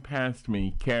man passed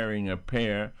me carrying a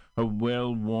pair of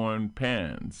well-worn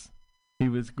pants. He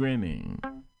was grinning.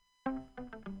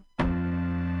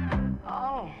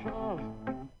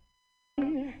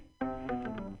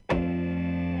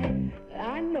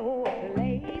 I know a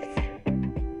place.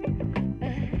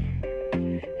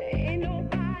 Ain't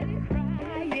nobody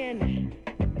crying.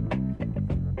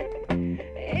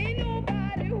 Ain't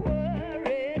nobody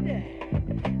worried.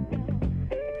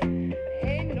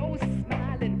 Ain't no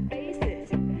smiling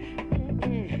faces.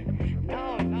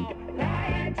 No, no,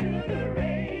 lying to the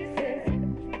races.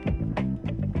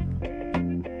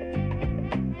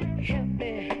 Help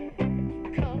me.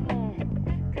 Come on.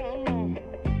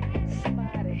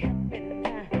 Somebody help me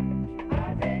now.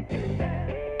 I'll take you there.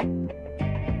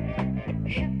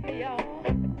 Help me, y'all.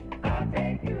 I'll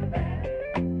take you there.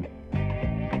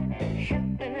 Help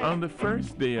me now. On the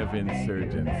first day of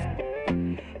insurgents,